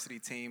made the varsity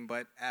team,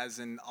 but as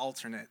an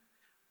alternate.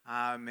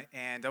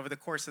 And over the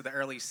course of the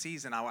early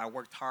season, I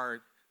worked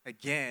hard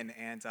again,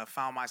 and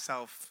found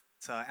myself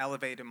to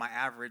elevate my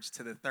average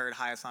to the third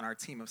highest on our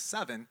team of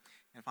 7,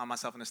 and found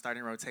myself in the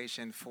starting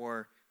rotation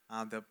for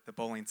the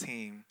bowling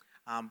team.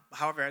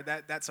 However,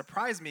 that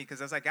surprised me,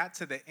 because as I got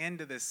to the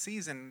end of the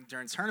season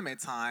during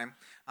tournament time,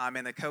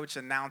 and the coach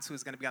announced who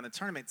was going to be on the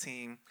tournament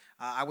team,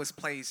 I was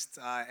placed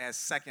as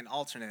second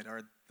alternate,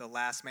 or the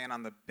last man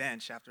on the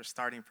bench, after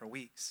starting for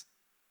weeks.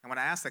 And when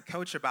I asked the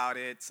coach about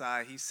it,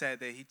 he said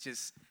that he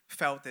just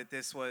felt that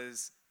this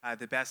was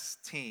the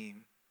best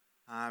team.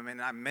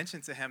 And I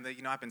mentioned to him that,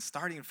 you know, I've been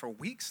starting for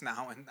weeks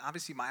now, and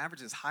obviously my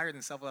average is higher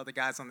than several other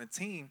guys on the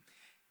team.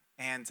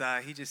 And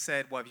he just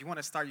said, well, if you want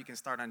to start, you can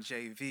start on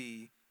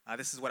JV.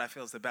 This is what I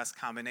feel is the best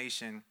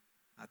combination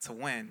to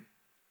win.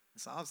 And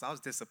so I was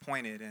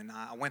disappointed, and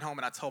I went home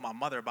and I told my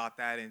mother about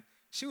that, and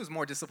she was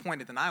more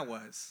disappointed than I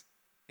was.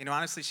 You know,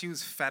 honestly, she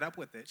was fed up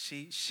with it.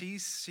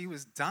 She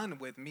was done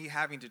with me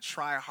having to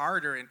try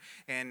harder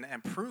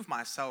and prove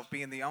myself,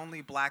 being the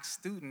only black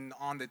student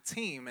on the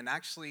team, and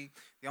actually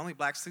the only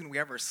black student we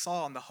ever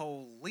saw in the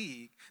whole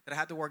league, that I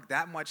had to work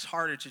that much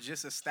harder to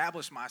just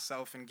establish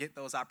myself and get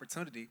those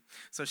opportunities.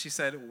 So she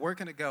said,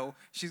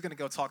 she's going to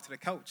go talk to the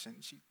coach, and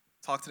she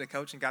talked to the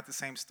coach and got the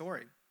same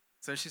story.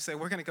 So she said,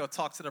 we're going to go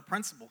talk to the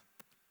principal.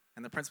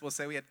 And the principal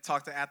said we had to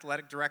talk to the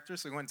athletic director,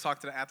 so we went and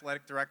talked to the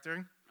athletic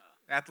director.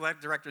 The athletic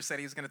director said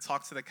he was going to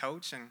talk to the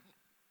coach, and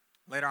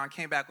later on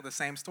came back with the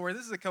same story.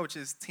 This is the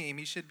coach's team.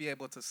 He should be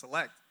able to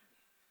select.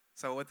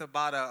 So with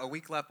about a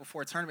week left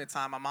before tournament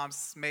time, my mom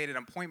made an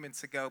appointment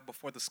to go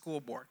before the school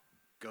board.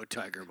 Go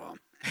Tiger Mom.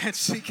 And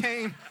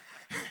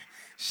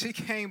she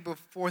came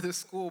before the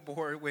school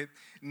board with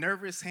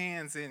nervous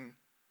hands and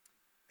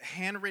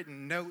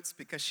handwritten notes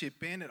because she had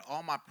been at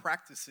all my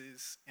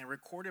practices and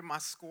recorded my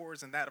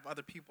scores and that of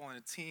other people on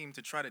the team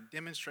to try to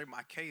demonstrate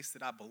my case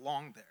that I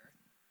belonged there.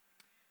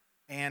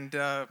 And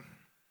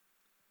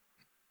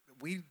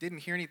we didn't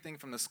hear anything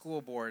from the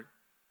school board.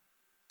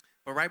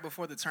 But right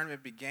before the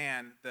tournament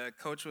began, the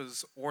coach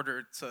was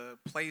ordered to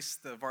place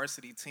the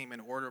varsity team in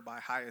order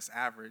by highest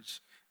average,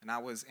 and I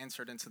was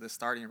entered into the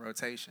starting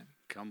rotation.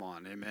 Come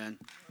on, amen.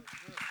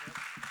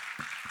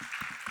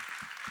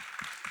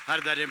 How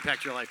did that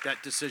impact your life?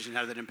 That decision,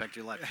 how did that impact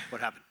your life?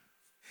 What happened?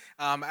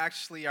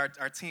 Actually, our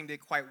team did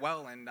quite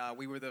well, and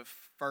we were the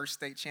first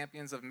state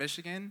champions of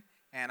Michigan,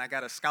 and I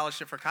got a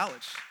scholarship for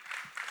college.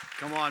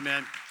 Come on,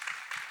 man.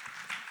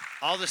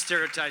 All the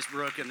stereotypes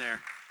broken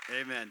there.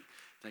 Amen.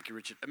 Thank you,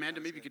 Richard.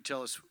 Amanda, maybe you could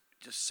tell us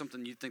just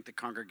something you think the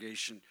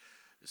congregation,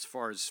 as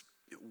far as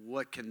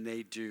what can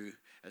they do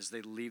as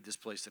they leave this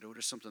place today? What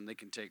is something they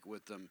can take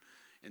with them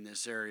in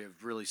this area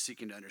of really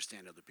seeking to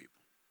understand other people?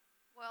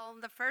 Well,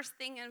 the first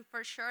thing, and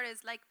for sure,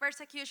 is like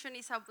persecution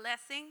is a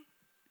blessing.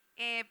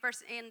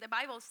 And the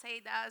Bible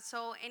say that.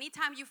 So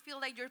anytime you feel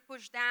like you're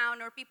pushed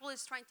down or people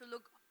is trying to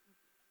look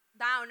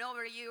down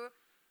over you,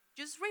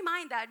 just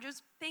remind that.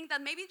 Just think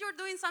that maybe you're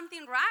doing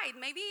something right.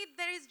 Maybe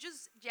there is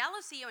just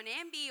jealousy or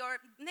envy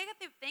or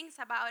negative things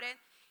about it.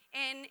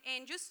 And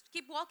just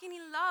keep walking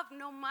in love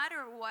no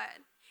matter what.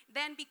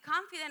 Then be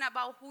confident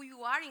about who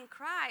you are in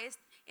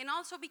Christ. And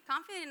also be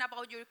confident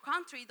about your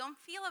country. Don't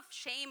feel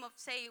ashamed of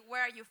say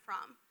where are you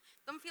from.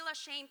 Don't feel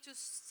ashamed to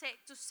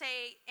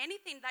say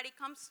anything that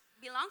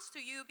belongs to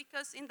you,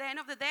 because in the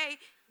end of the day,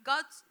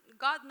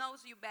 God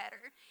knows you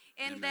better.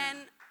 And Amen. then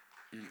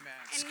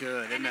It's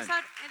good. And Amen.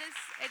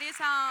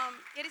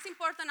 it is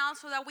important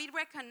also that we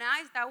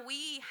recognize that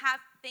we have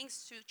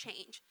things to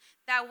change,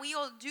 that we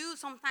all do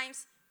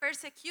sometimes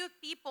persecute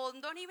people,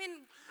 not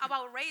even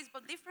about race,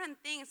 but different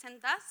things, and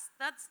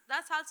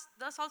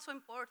that's also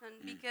important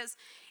because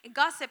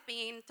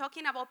gossiping,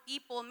 talking about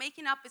people,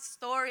 making up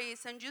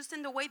stories, and just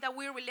in the way that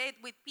we relate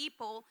with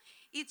people,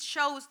 it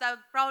shows that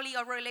probably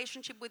our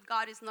relationship with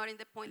God is not in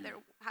the point that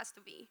it has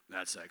to be.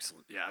 That's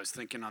excellent. Yeah, I was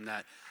thinking on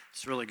that.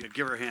 It's really good.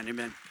 Give her a hand.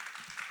 Amen.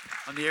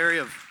 On the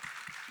area of,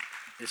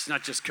 it's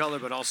not just color,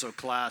 but also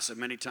class. And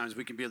many times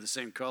we can be of the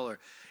same color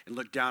and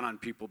look down on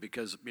people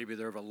because maybe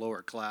they're of a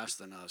lower class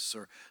than us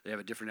or they have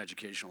a different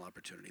educational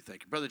opportunity.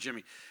 Thank you. Brother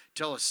Jimmy,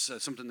 tell us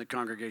something the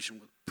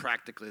congregation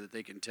practically that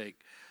they can take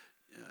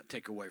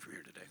away from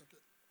here today.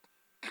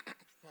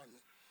 Pardon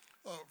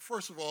me.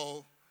 First of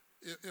all,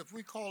 if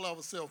we call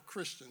ourselves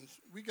Christians,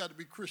 we got to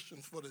be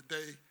Christians for the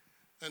day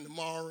and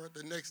tomorrow,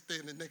 the next day,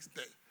 and the next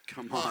day.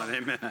 Come on,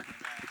 amen.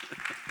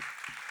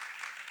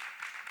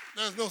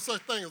 There's no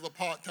such thing as a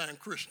part-time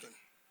Christian.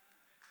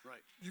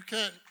 Right. You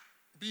can't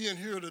be in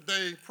here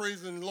today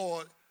praising the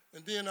Lord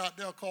and then out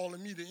there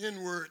calling me the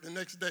N-word the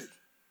next day.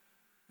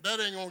 That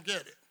ain't going to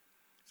get it.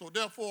 So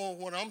therefore,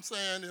 what I'm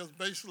saying is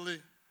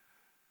basically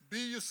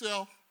be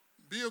yourself,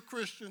 be a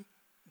Christian,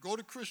 go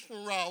the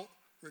Christian route,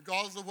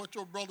 regardless of what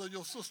your brother or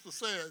your sister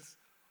says.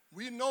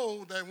 We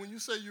know that when you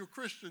say you're a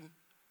Christian,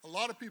 a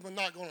lot of people are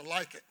not going to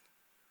like it.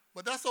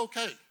 But that's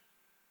okay.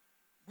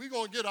 We're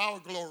going to get our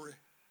glory.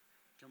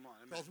 Come on,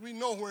 amen. Because we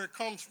know where it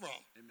comes from.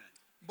 Amen.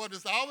 But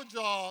it's our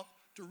job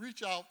to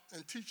reach out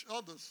and teach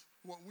others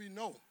what we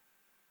know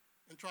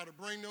and try to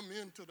bring them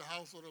into the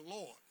house of the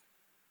Lord.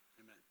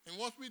 Amen. And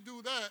once we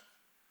do that,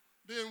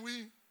 then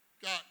we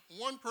got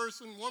one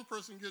person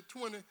get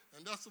 20,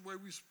 and that's the way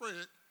we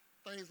spread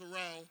things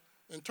around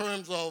in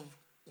terms of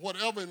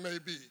whatever it may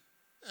be.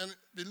 And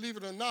believe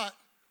it or not,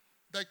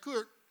 that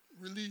could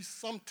release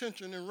some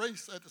tension and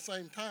race at the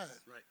same time.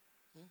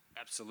 Right.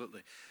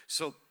 Absolutely.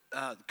 So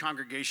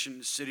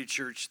congregation, city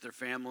church, their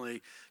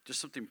family,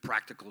 just something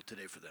practical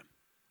today for them.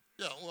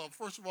 Yeah, well,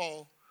 first of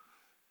all,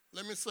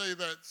 let me say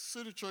that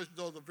City Church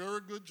does a very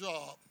good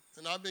job.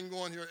 And I've been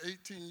going here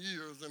 18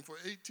 years, and for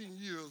 18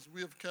 years,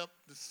 we have kept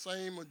the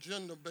same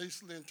agenda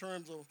basically in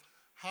terms of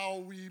how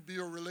we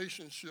build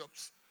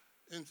relationships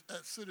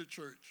at City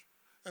Church.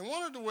 And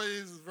one of the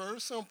ways is very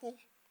simple.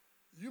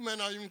 You may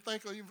not even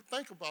think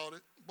about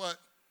it, but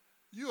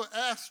you are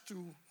asked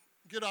to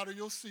get out of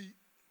your seat,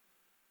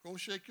 go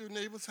shake your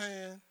neighbor's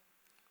hand,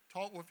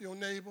 talk with your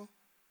neighbor.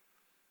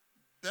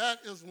 That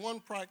is one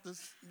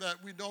practice that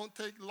we don't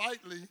take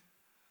lightly,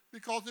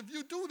 because if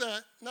you do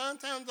that, 9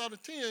 times out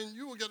of 10,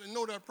 you will get to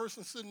know that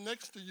person sitting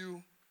next to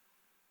you,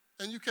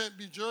 and you can't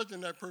be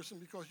judging that person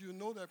because you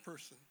know that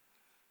person.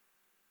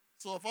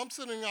 So if I'm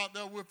sitting out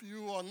there with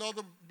you or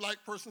another black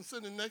person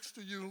sitting next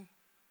to you,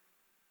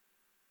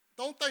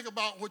 don't think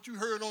about what you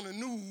heard on the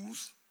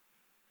news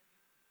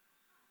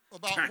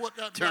about what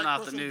that turn black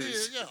off the person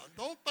news. did. Yeah,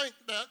 don't think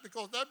that,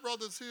 because that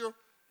brother's here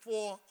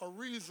for a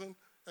reason,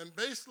 and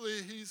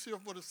basically he's here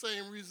for the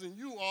same reason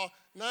you are.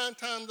 9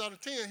 times out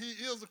of 10, he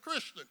is a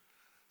Christian.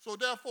 So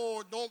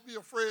therefore, don't be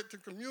afraid to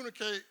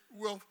communicate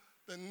with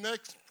the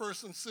next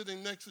person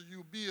sitting next to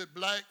you, be it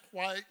black,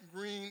 white,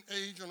 green,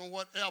 Asian, or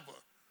whatever.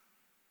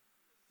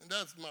 And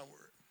that's my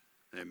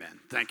word. Amen.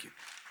 Thank you.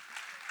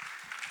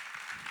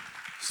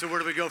 So where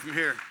do we go from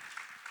here?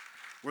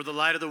 We're the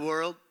light of the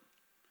world.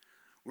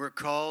 We're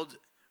called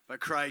by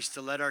Christ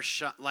to let our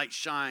light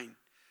shine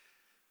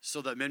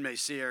so that men may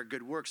see our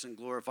good works and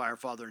glorify our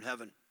Father in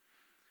heaven.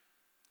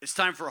 It's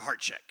time for a heart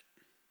check.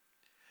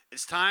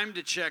 It's time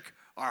to check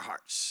our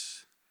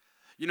hearts.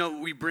 You know,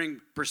 we bring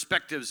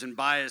perspectives and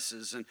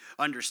biases and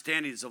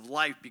understandings of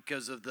life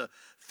because of the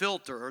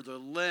filter or the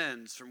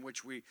lens from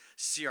which we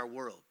see our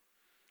world.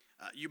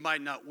 You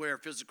might not wear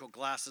physical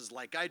glasses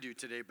like I do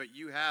today, but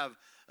you have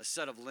a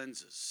set of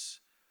lenses.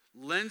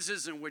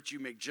 Lenses in which you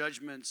make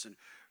judgments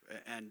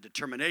and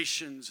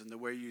determinations and the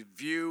way you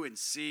view and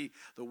see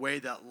the way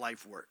that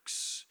life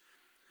works.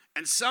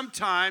 And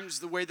sometimes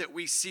the way that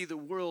we see the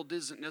world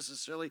isn't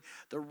necessarily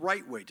the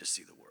right way to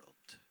see the world.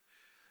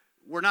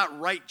 We're not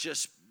right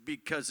just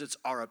because it's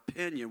our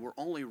opinion. We're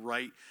only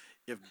right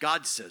if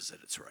God says that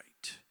it's right.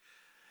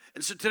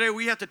 And so today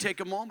we have to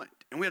take a moment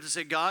and we have to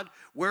say, God,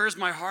 where is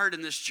my heart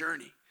in this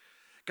journey?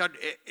 God,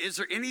 is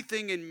there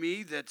anything in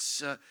me that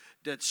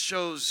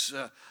shows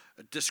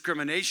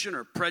discrimination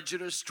or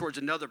prejudice towards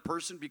another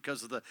person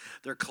because of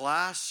their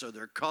class or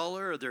their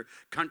color or their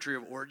country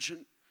of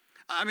origin?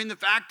 I mean, the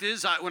fact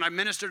is, when I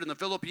ministered in the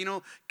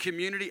Filipino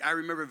community, I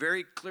remember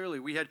very clearly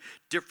we had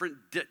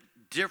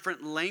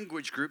different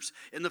language groups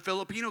in the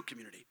Filipino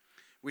community.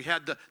 We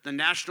had the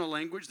national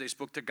language, they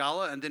spoke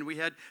Tagalog, and then we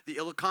had the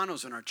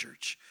Ilocanos in our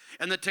church.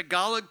 And the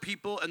Tagalog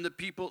people and the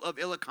people of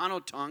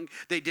Ilocano tongue,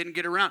 they didn't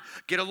get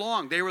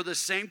along. They were the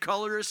same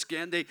color of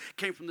skin, they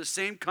came from the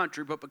same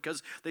country, but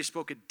because they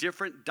spoke a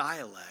different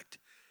dialect,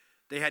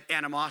 they had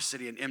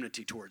animosity and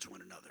enmity towards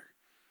one another.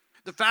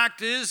 The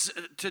fact is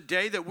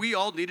today that we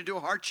all need to do a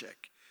heart check.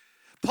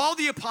 Paul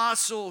the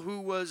Apostle, who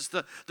was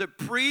the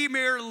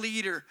premier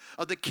leader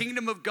of the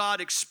kingdom of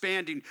God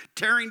expanding,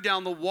 tearing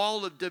down the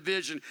wall of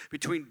division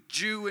between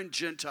Jew and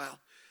Gentile,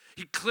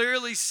 he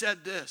clearly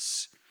said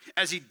this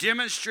as he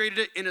demonstrated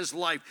it in his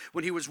life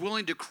when he was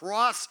willing to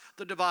cross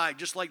the divide,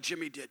 just like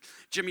Jimmy did.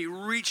 Jimmy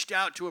reached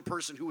out to a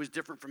person who was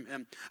different from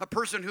him, a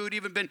person who had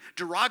even been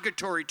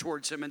derogatory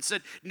towards him and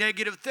said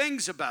negative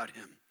things about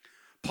him.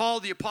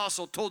 Paul the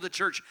Apostle told the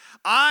church,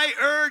 I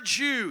urge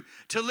you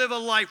to live a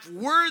life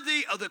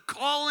worthy of the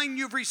calling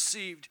you've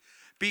received.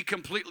 Be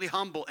completely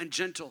humble and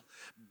gentle.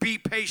 Be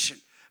patient,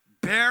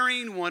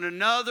 bearing one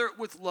another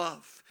with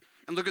love.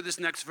 And look at this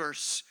next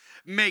verse.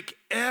 Make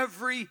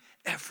every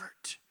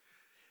effort.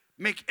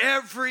 Make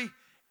every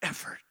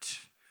effort.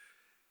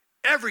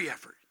 Every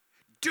effort.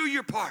 Do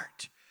your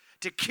part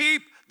to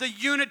keep the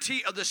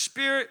unity of the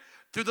Spirit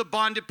through the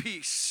bond of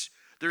peace.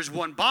 There's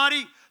one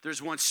body,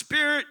 there's one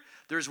Spirit,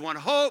 there's one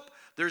hope,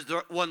 there's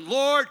one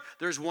Lord,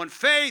 there's one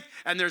faith,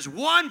 and there's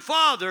one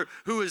Father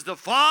who is the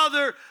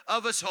Father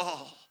of us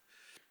all.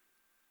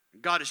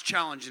 God is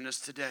challenging us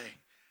today.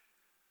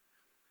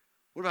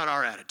 What about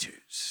our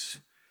attitudes?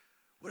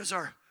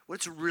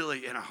 What's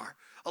really in our heart?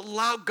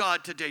 Allow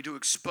God today to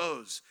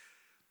expose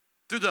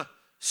through the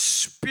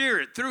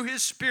Spirit, through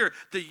His Spirit,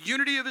 the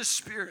unity of His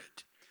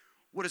Spirit.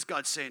 What is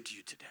God saying to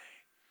you today?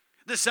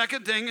 The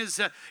second thing is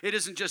that it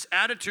isn't just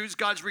attitudes.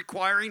 God's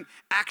requiring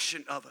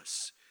action of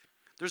us.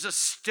 There's a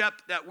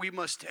step that we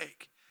must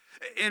take.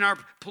 In our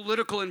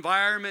political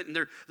environment,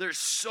 and there's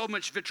so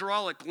much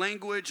vitriolic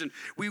language, and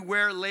we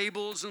wear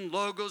labels and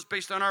logos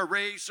based on our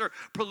race or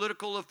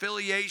political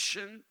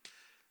affiliation.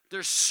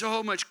 There's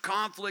so much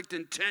conflict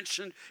and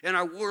tension in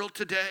our world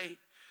today.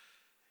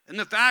 And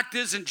the fact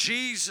is, in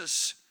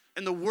Jesus,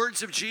 in the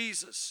words of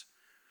Jesus,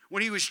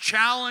 when he was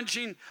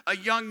challenging a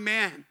young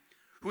man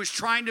who was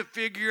trying to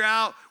figure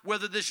out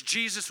whether this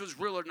Jesus was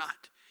real or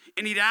not,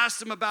 and he'd asked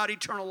him about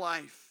eternal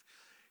life,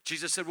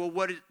 Jesus said, well,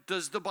 what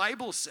does the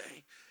Bible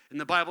say? And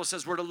the Bible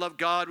says we're to love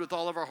God with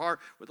all of our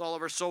heart, with all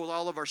of our soul, with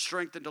all of our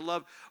strength, and to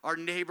love our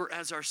neighbor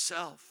as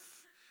ourselves.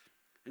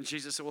 And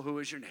Jesus said, well, who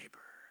is your neighbor?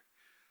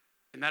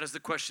 And that is the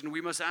question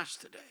we must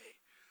ask today.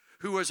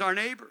 Who is our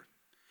neighbor?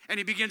 And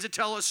he begins to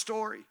tell a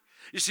story.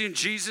 You see, in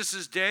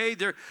Jesus' day,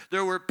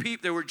 there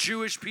were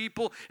Jewish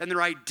people, and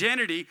their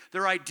identity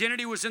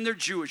was in their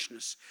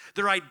Jewishness.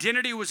 Their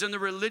identity was in the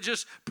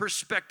religious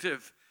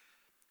perspective.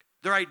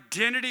 Their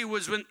identity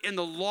was in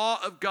the law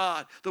of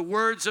God, the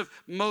words of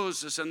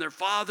Moses and their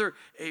father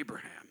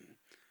Abraham.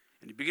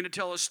 And he began to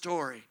tell a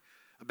story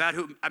about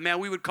a man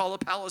we would call a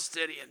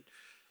Palestinian.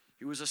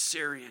 He was a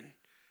Syrian.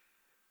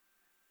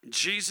 And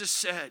Jesus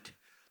said,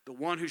 the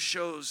one who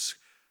shows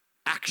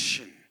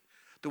action,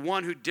 the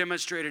one who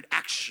demonstrated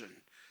action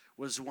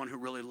was the one who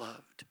really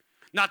loved.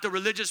 Not the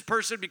religious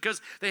person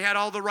because they had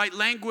all the right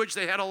language,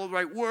 they had all the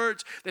right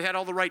words, they had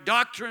all the right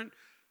doctrine.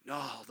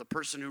 No, the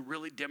person who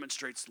really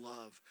demonstrates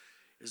love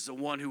is the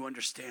one who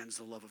understands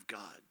the love of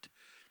God.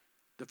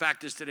 The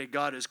fact is today,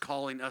 God is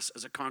calling us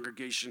as a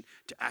congregation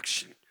to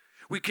action.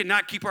 We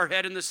cannot keep our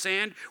head in the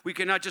sand. We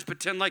cannot just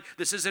pretend like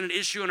this isn't an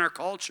issue in our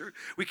culture.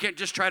 We can't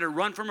just try to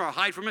run from it or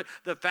hide from it.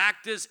 The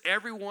fact is,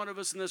 every one of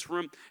us in this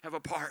room have a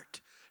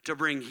part to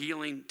bring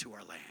healing to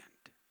our land.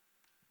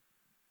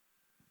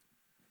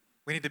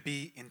 We need to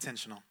be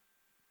intentional.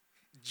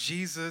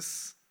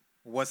 Jesus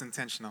was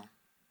intentional.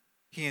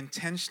 He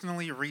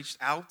intentionally reached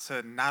out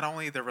to not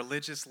only the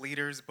religious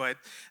leaders, but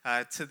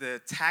to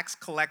the tax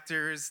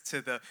collectors,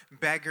 to the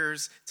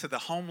beggars, to the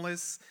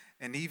homeless,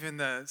 and even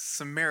the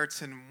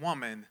Samaritan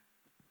woman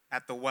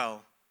at the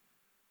well.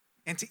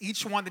 And to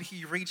each one that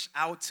he reached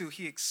out to,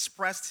 he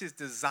expressed his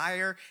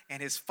desire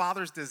and his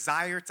Father's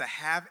desire to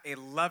have a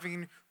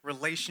loving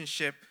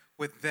relationship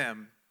with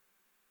them.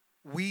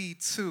 We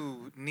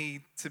too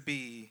need to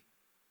be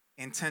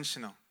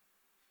intentional.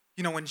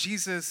 You know, when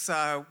Jesus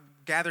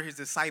gathered his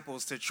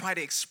disciples to try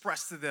to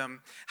express to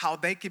them how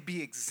they could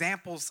be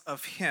examples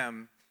of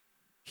him,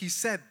 he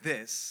said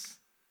this.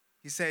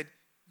 He said,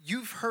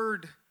 "You've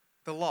heard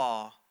the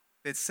law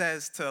that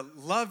says to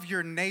love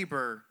your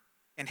neighbor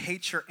and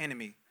hate your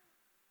enemy.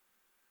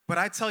 But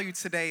I tell you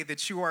today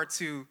that you are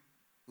to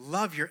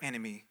love your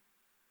enemy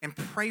and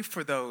pray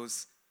for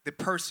those that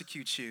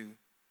persecute you,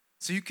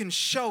 so you can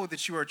show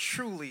that you are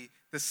truly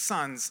the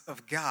sons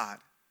of God."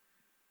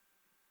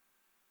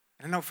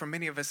 And I know for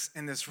many of us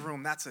in this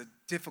room, that's a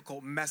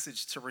difficult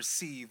message to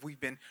receive. We've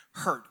been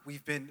hurt,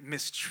 we've been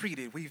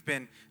mistreated, we've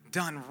been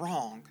done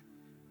wrong.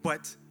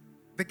 But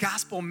the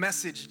gospel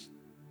message,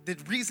 the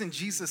reason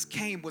Jesus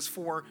came was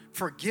for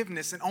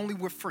forgiveness, and only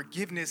with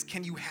forgiveness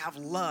can you have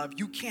love.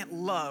 You can't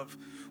love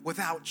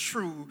without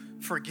true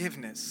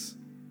forgiveness.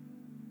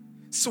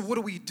 So what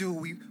do?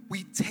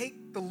 We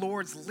take the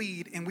Lord's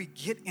lead and we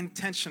get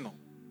intentional.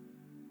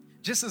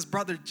 Just as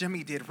Brother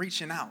Jimmy did,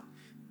 reaching out.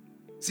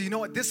 So you know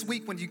what? This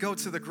week when you go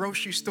to the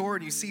grocery store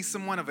and you see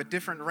someone of a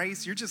different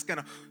race, you're just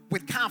gonna,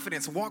 with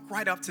confidence, walk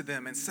right up to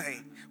them and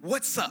say,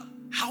 "What's up?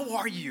 How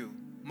are you?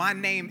 My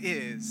name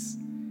is,"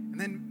 and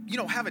then,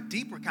 have a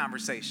deeper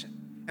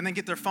conversation, and then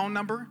get their phone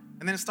number,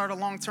 and then start a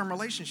long-term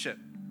relationship.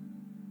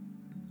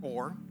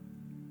 Or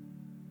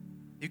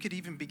you could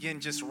even begin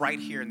just right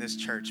here in this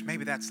church.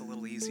 Maybe that's a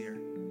little easier.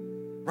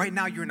 Right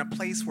now, you're in a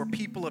place where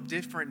people of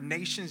different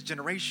nations,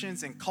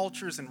 generations, and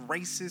cultures and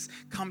races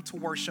come to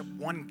worship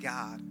one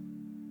God.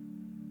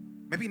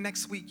 Maybe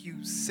next week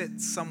you sit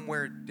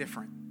somewhere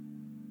different,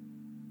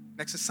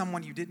 next to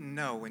someone you didn't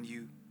know, and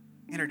you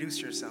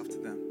introduce yourself to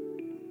them.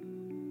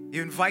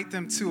 You invite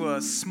them to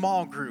a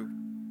small group.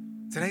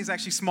 Today's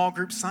actually Small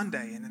Group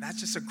Sunday, and that's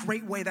just a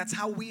great way. That's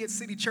how we at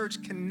City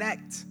Church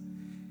connect.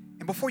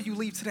 And before you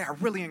leave today, I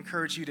really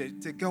encourage you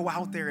to go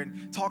out there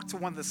and talk to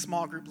one of the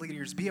small group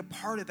leaders. Be a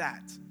part of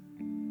that.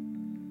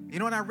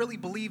 And I really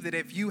believe that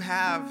if you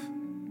have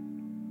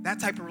that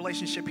type of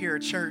relationship here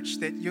at church,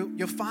 that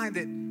you'll find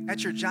that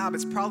at your job,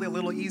 it's probably a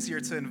little easier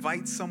to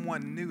invite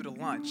someone new to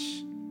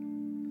lunch.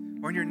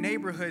 Or in your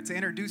neighborhood, to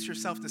introduce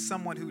yourself to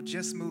someone who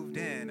just moved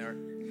in. Or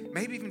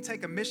maybe even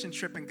take a mission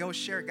trip and go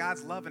share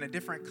God's love in a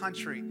different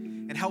country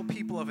and help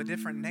people of a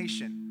different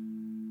nation.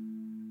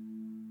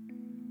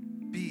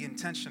 Be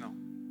intentional.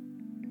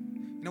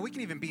 We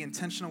can even be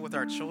intentional with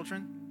our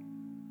children.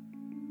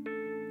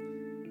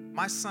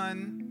 My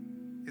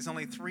son is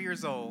only 3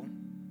 years old,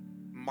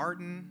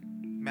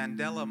 Martin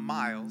Mandela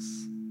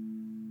Miles,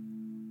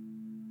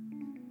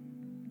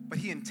 but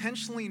he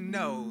intentionally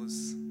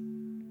knows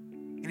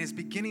and is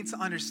beginning to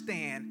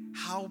understand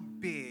how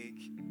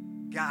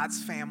big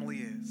God's family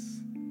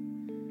is.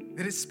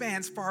 That it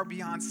spans far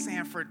beyond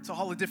Sanford to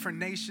all the different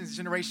nations,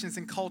 generations,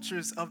 and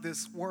cultures of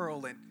this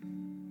world, and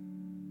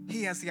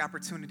he has the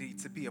opportunity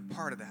to be a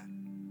part of that.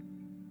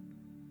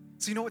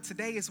 So you know what?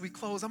 Today as we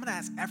close, I'm going to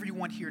ask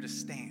everyone here to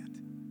stand.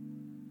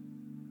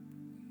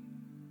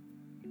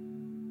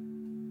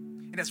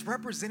 And as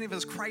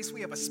representatives of Christ, we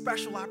have a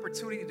special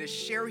opportunity to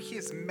share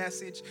his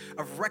message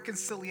of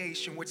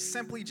reconciliation, which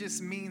simply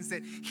just means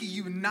that he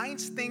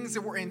unites things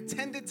that were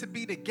intended to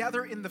be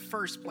together in the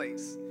first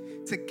place,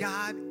 to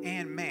God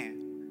and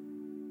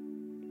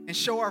man. In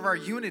show of our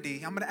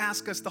unity, I'm going to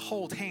ask us to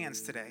hold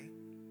hands today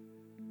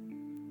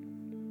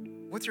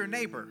with your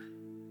neighbor,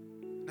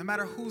 no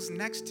matter who's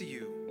next to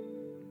you,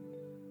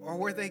 or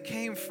where they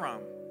came from,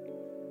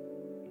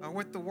 or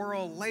what the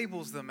world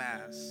labels them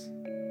as.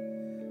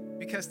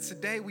 Because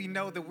today we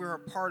know that we're a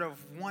part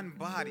of one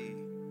body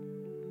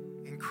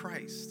in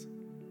Christ.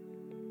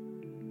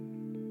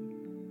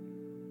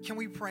 Can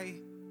we pray?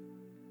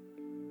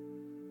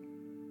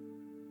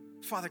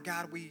 Father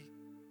God, we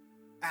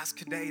ask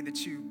today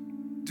that you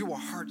do a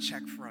heart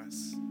check for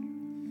us.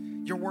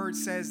 Your word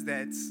says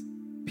that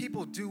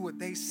people do what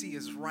they see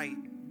as right,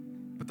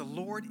 but the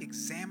Lord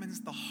examines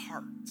the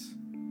heart.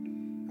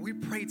 We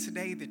pray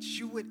today that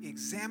you would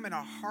examine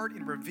our heart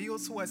and reveal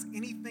to us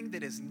anything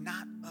that is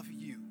not of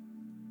you.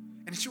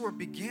 And that you would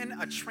begin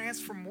a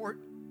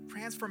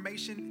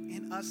transformation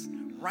in us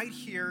right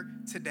here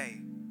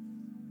today.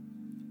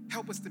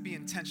 Help us to be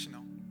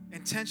intentional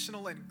in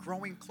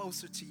growing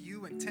closer to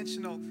you,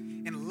 intentional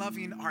in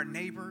loving our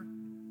neighbor.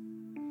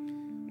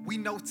 We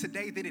know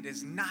today that it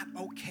is not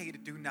okay to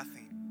do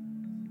nothing.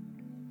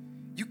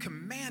 You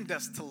command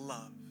us to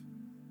love.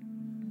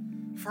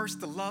 First,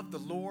 to love the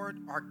Lord,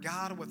 our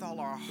God, with all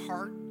our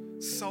heart,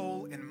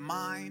 soul, and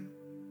mind.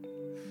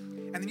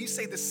 And then you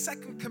say the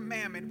second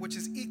commandment, which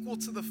is equal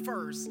to the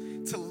first,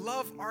 to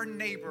love our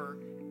neighbor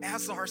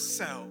as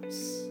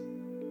ourselves.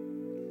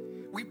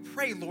 We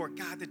pray, Lord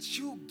God, that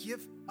you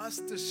give us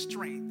the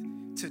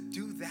strength to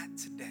do that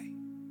today.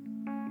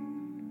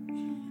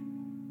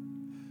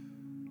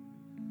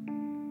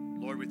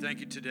 Lord, we thank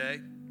you today.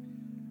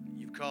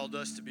 You've called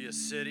us to be a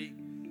city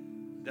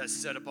that's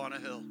set upon a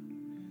hill.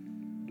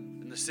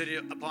 And the city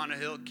upon a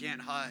hill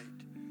can't hide.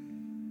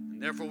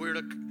 And therefore, we're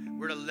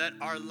to let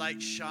our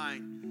light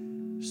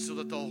shine so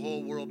that the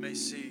whole world may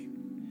see.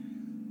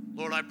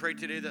 Lord, I pray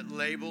today that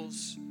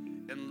labels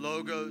and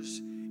logos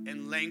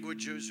and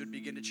languages would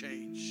begin to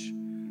change.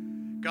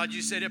 God,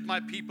 you said, if my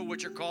people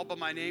which are called by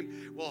my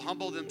name will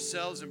humble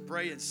themselves and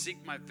pray and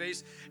seek my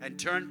face and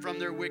turn from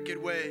their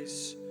wicked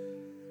ways.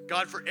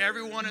 God, for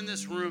everyone in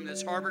this room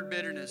that's harbored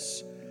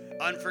bitterness,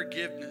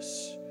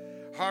 unforgiveness,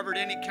 harbored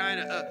any kind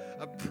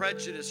of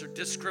prejudice or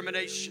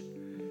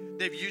discrimination,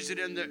 they've used it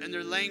in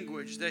their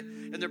language,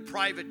 in their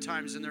private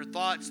times, in their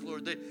thoughts,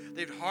 Lord.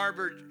 They've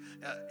harbored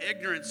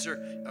ignorance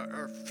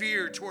or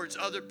fear towards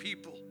other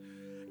people.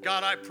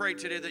 God, I pray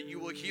today that you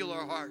will heal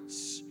our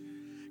hearts.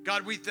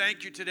 God, we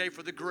thank you today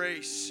for the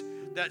grace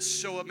that's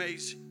so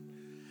amazing.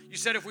 You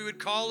said if we would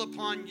call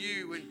upon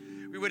you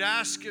and we would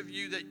ask of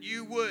you that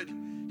you would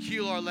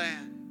heal our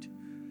land.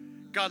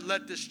 God,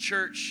 let this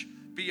church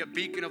be a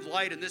beacon of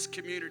light in this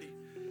community.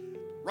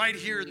 Right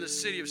here in the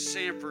city of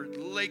Sanford,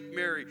 Lake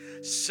Mary,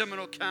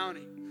 Seminole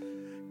County.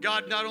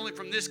 God, not only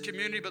from this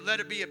community, but let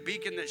it be a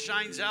beacon that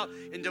shines out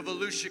into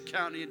Volusia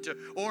County, into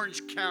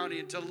Orange County,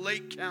 into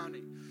Lake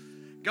County.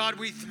 God,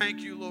 we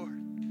thank you, Lord.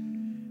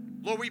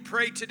 Lord, we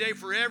pray today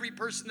for every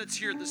person that's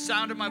here, the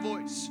sound of my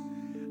voice,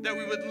 that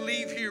we would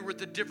leave here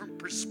with a different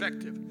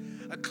perspective,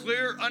 a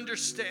clear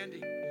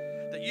understanding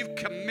that you've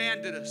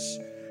commanded us,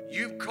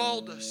 you've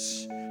called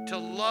us to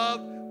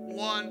love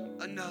one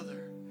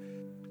another.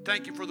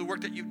 Thank you for the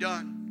work that you've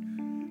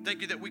done. Thank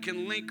you that we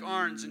can link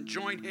arms and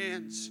join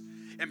hands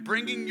and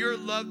bringing your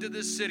love to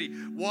this city,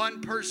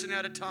 one person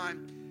at a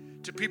time,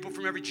 to people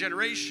from every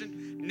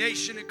generation,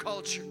 nation, and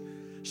culture,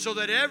 so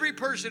that every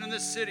person in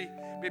this city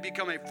may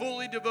become a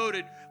fully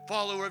devoted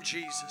follower of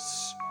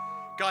Jesus.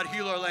 God,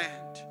 heal our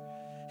land.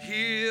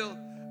 Heal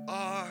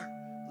our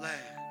land.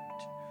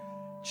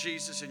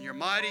 Jesus, in your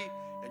mighty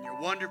and your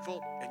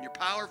wonderful and your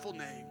powerful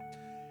name.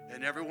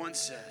 And everyone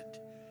said,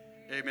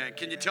 amen.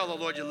 Can you tell the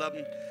Lord you love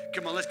him?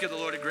 Come on, let's give the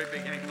Lord a great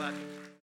big hand clap.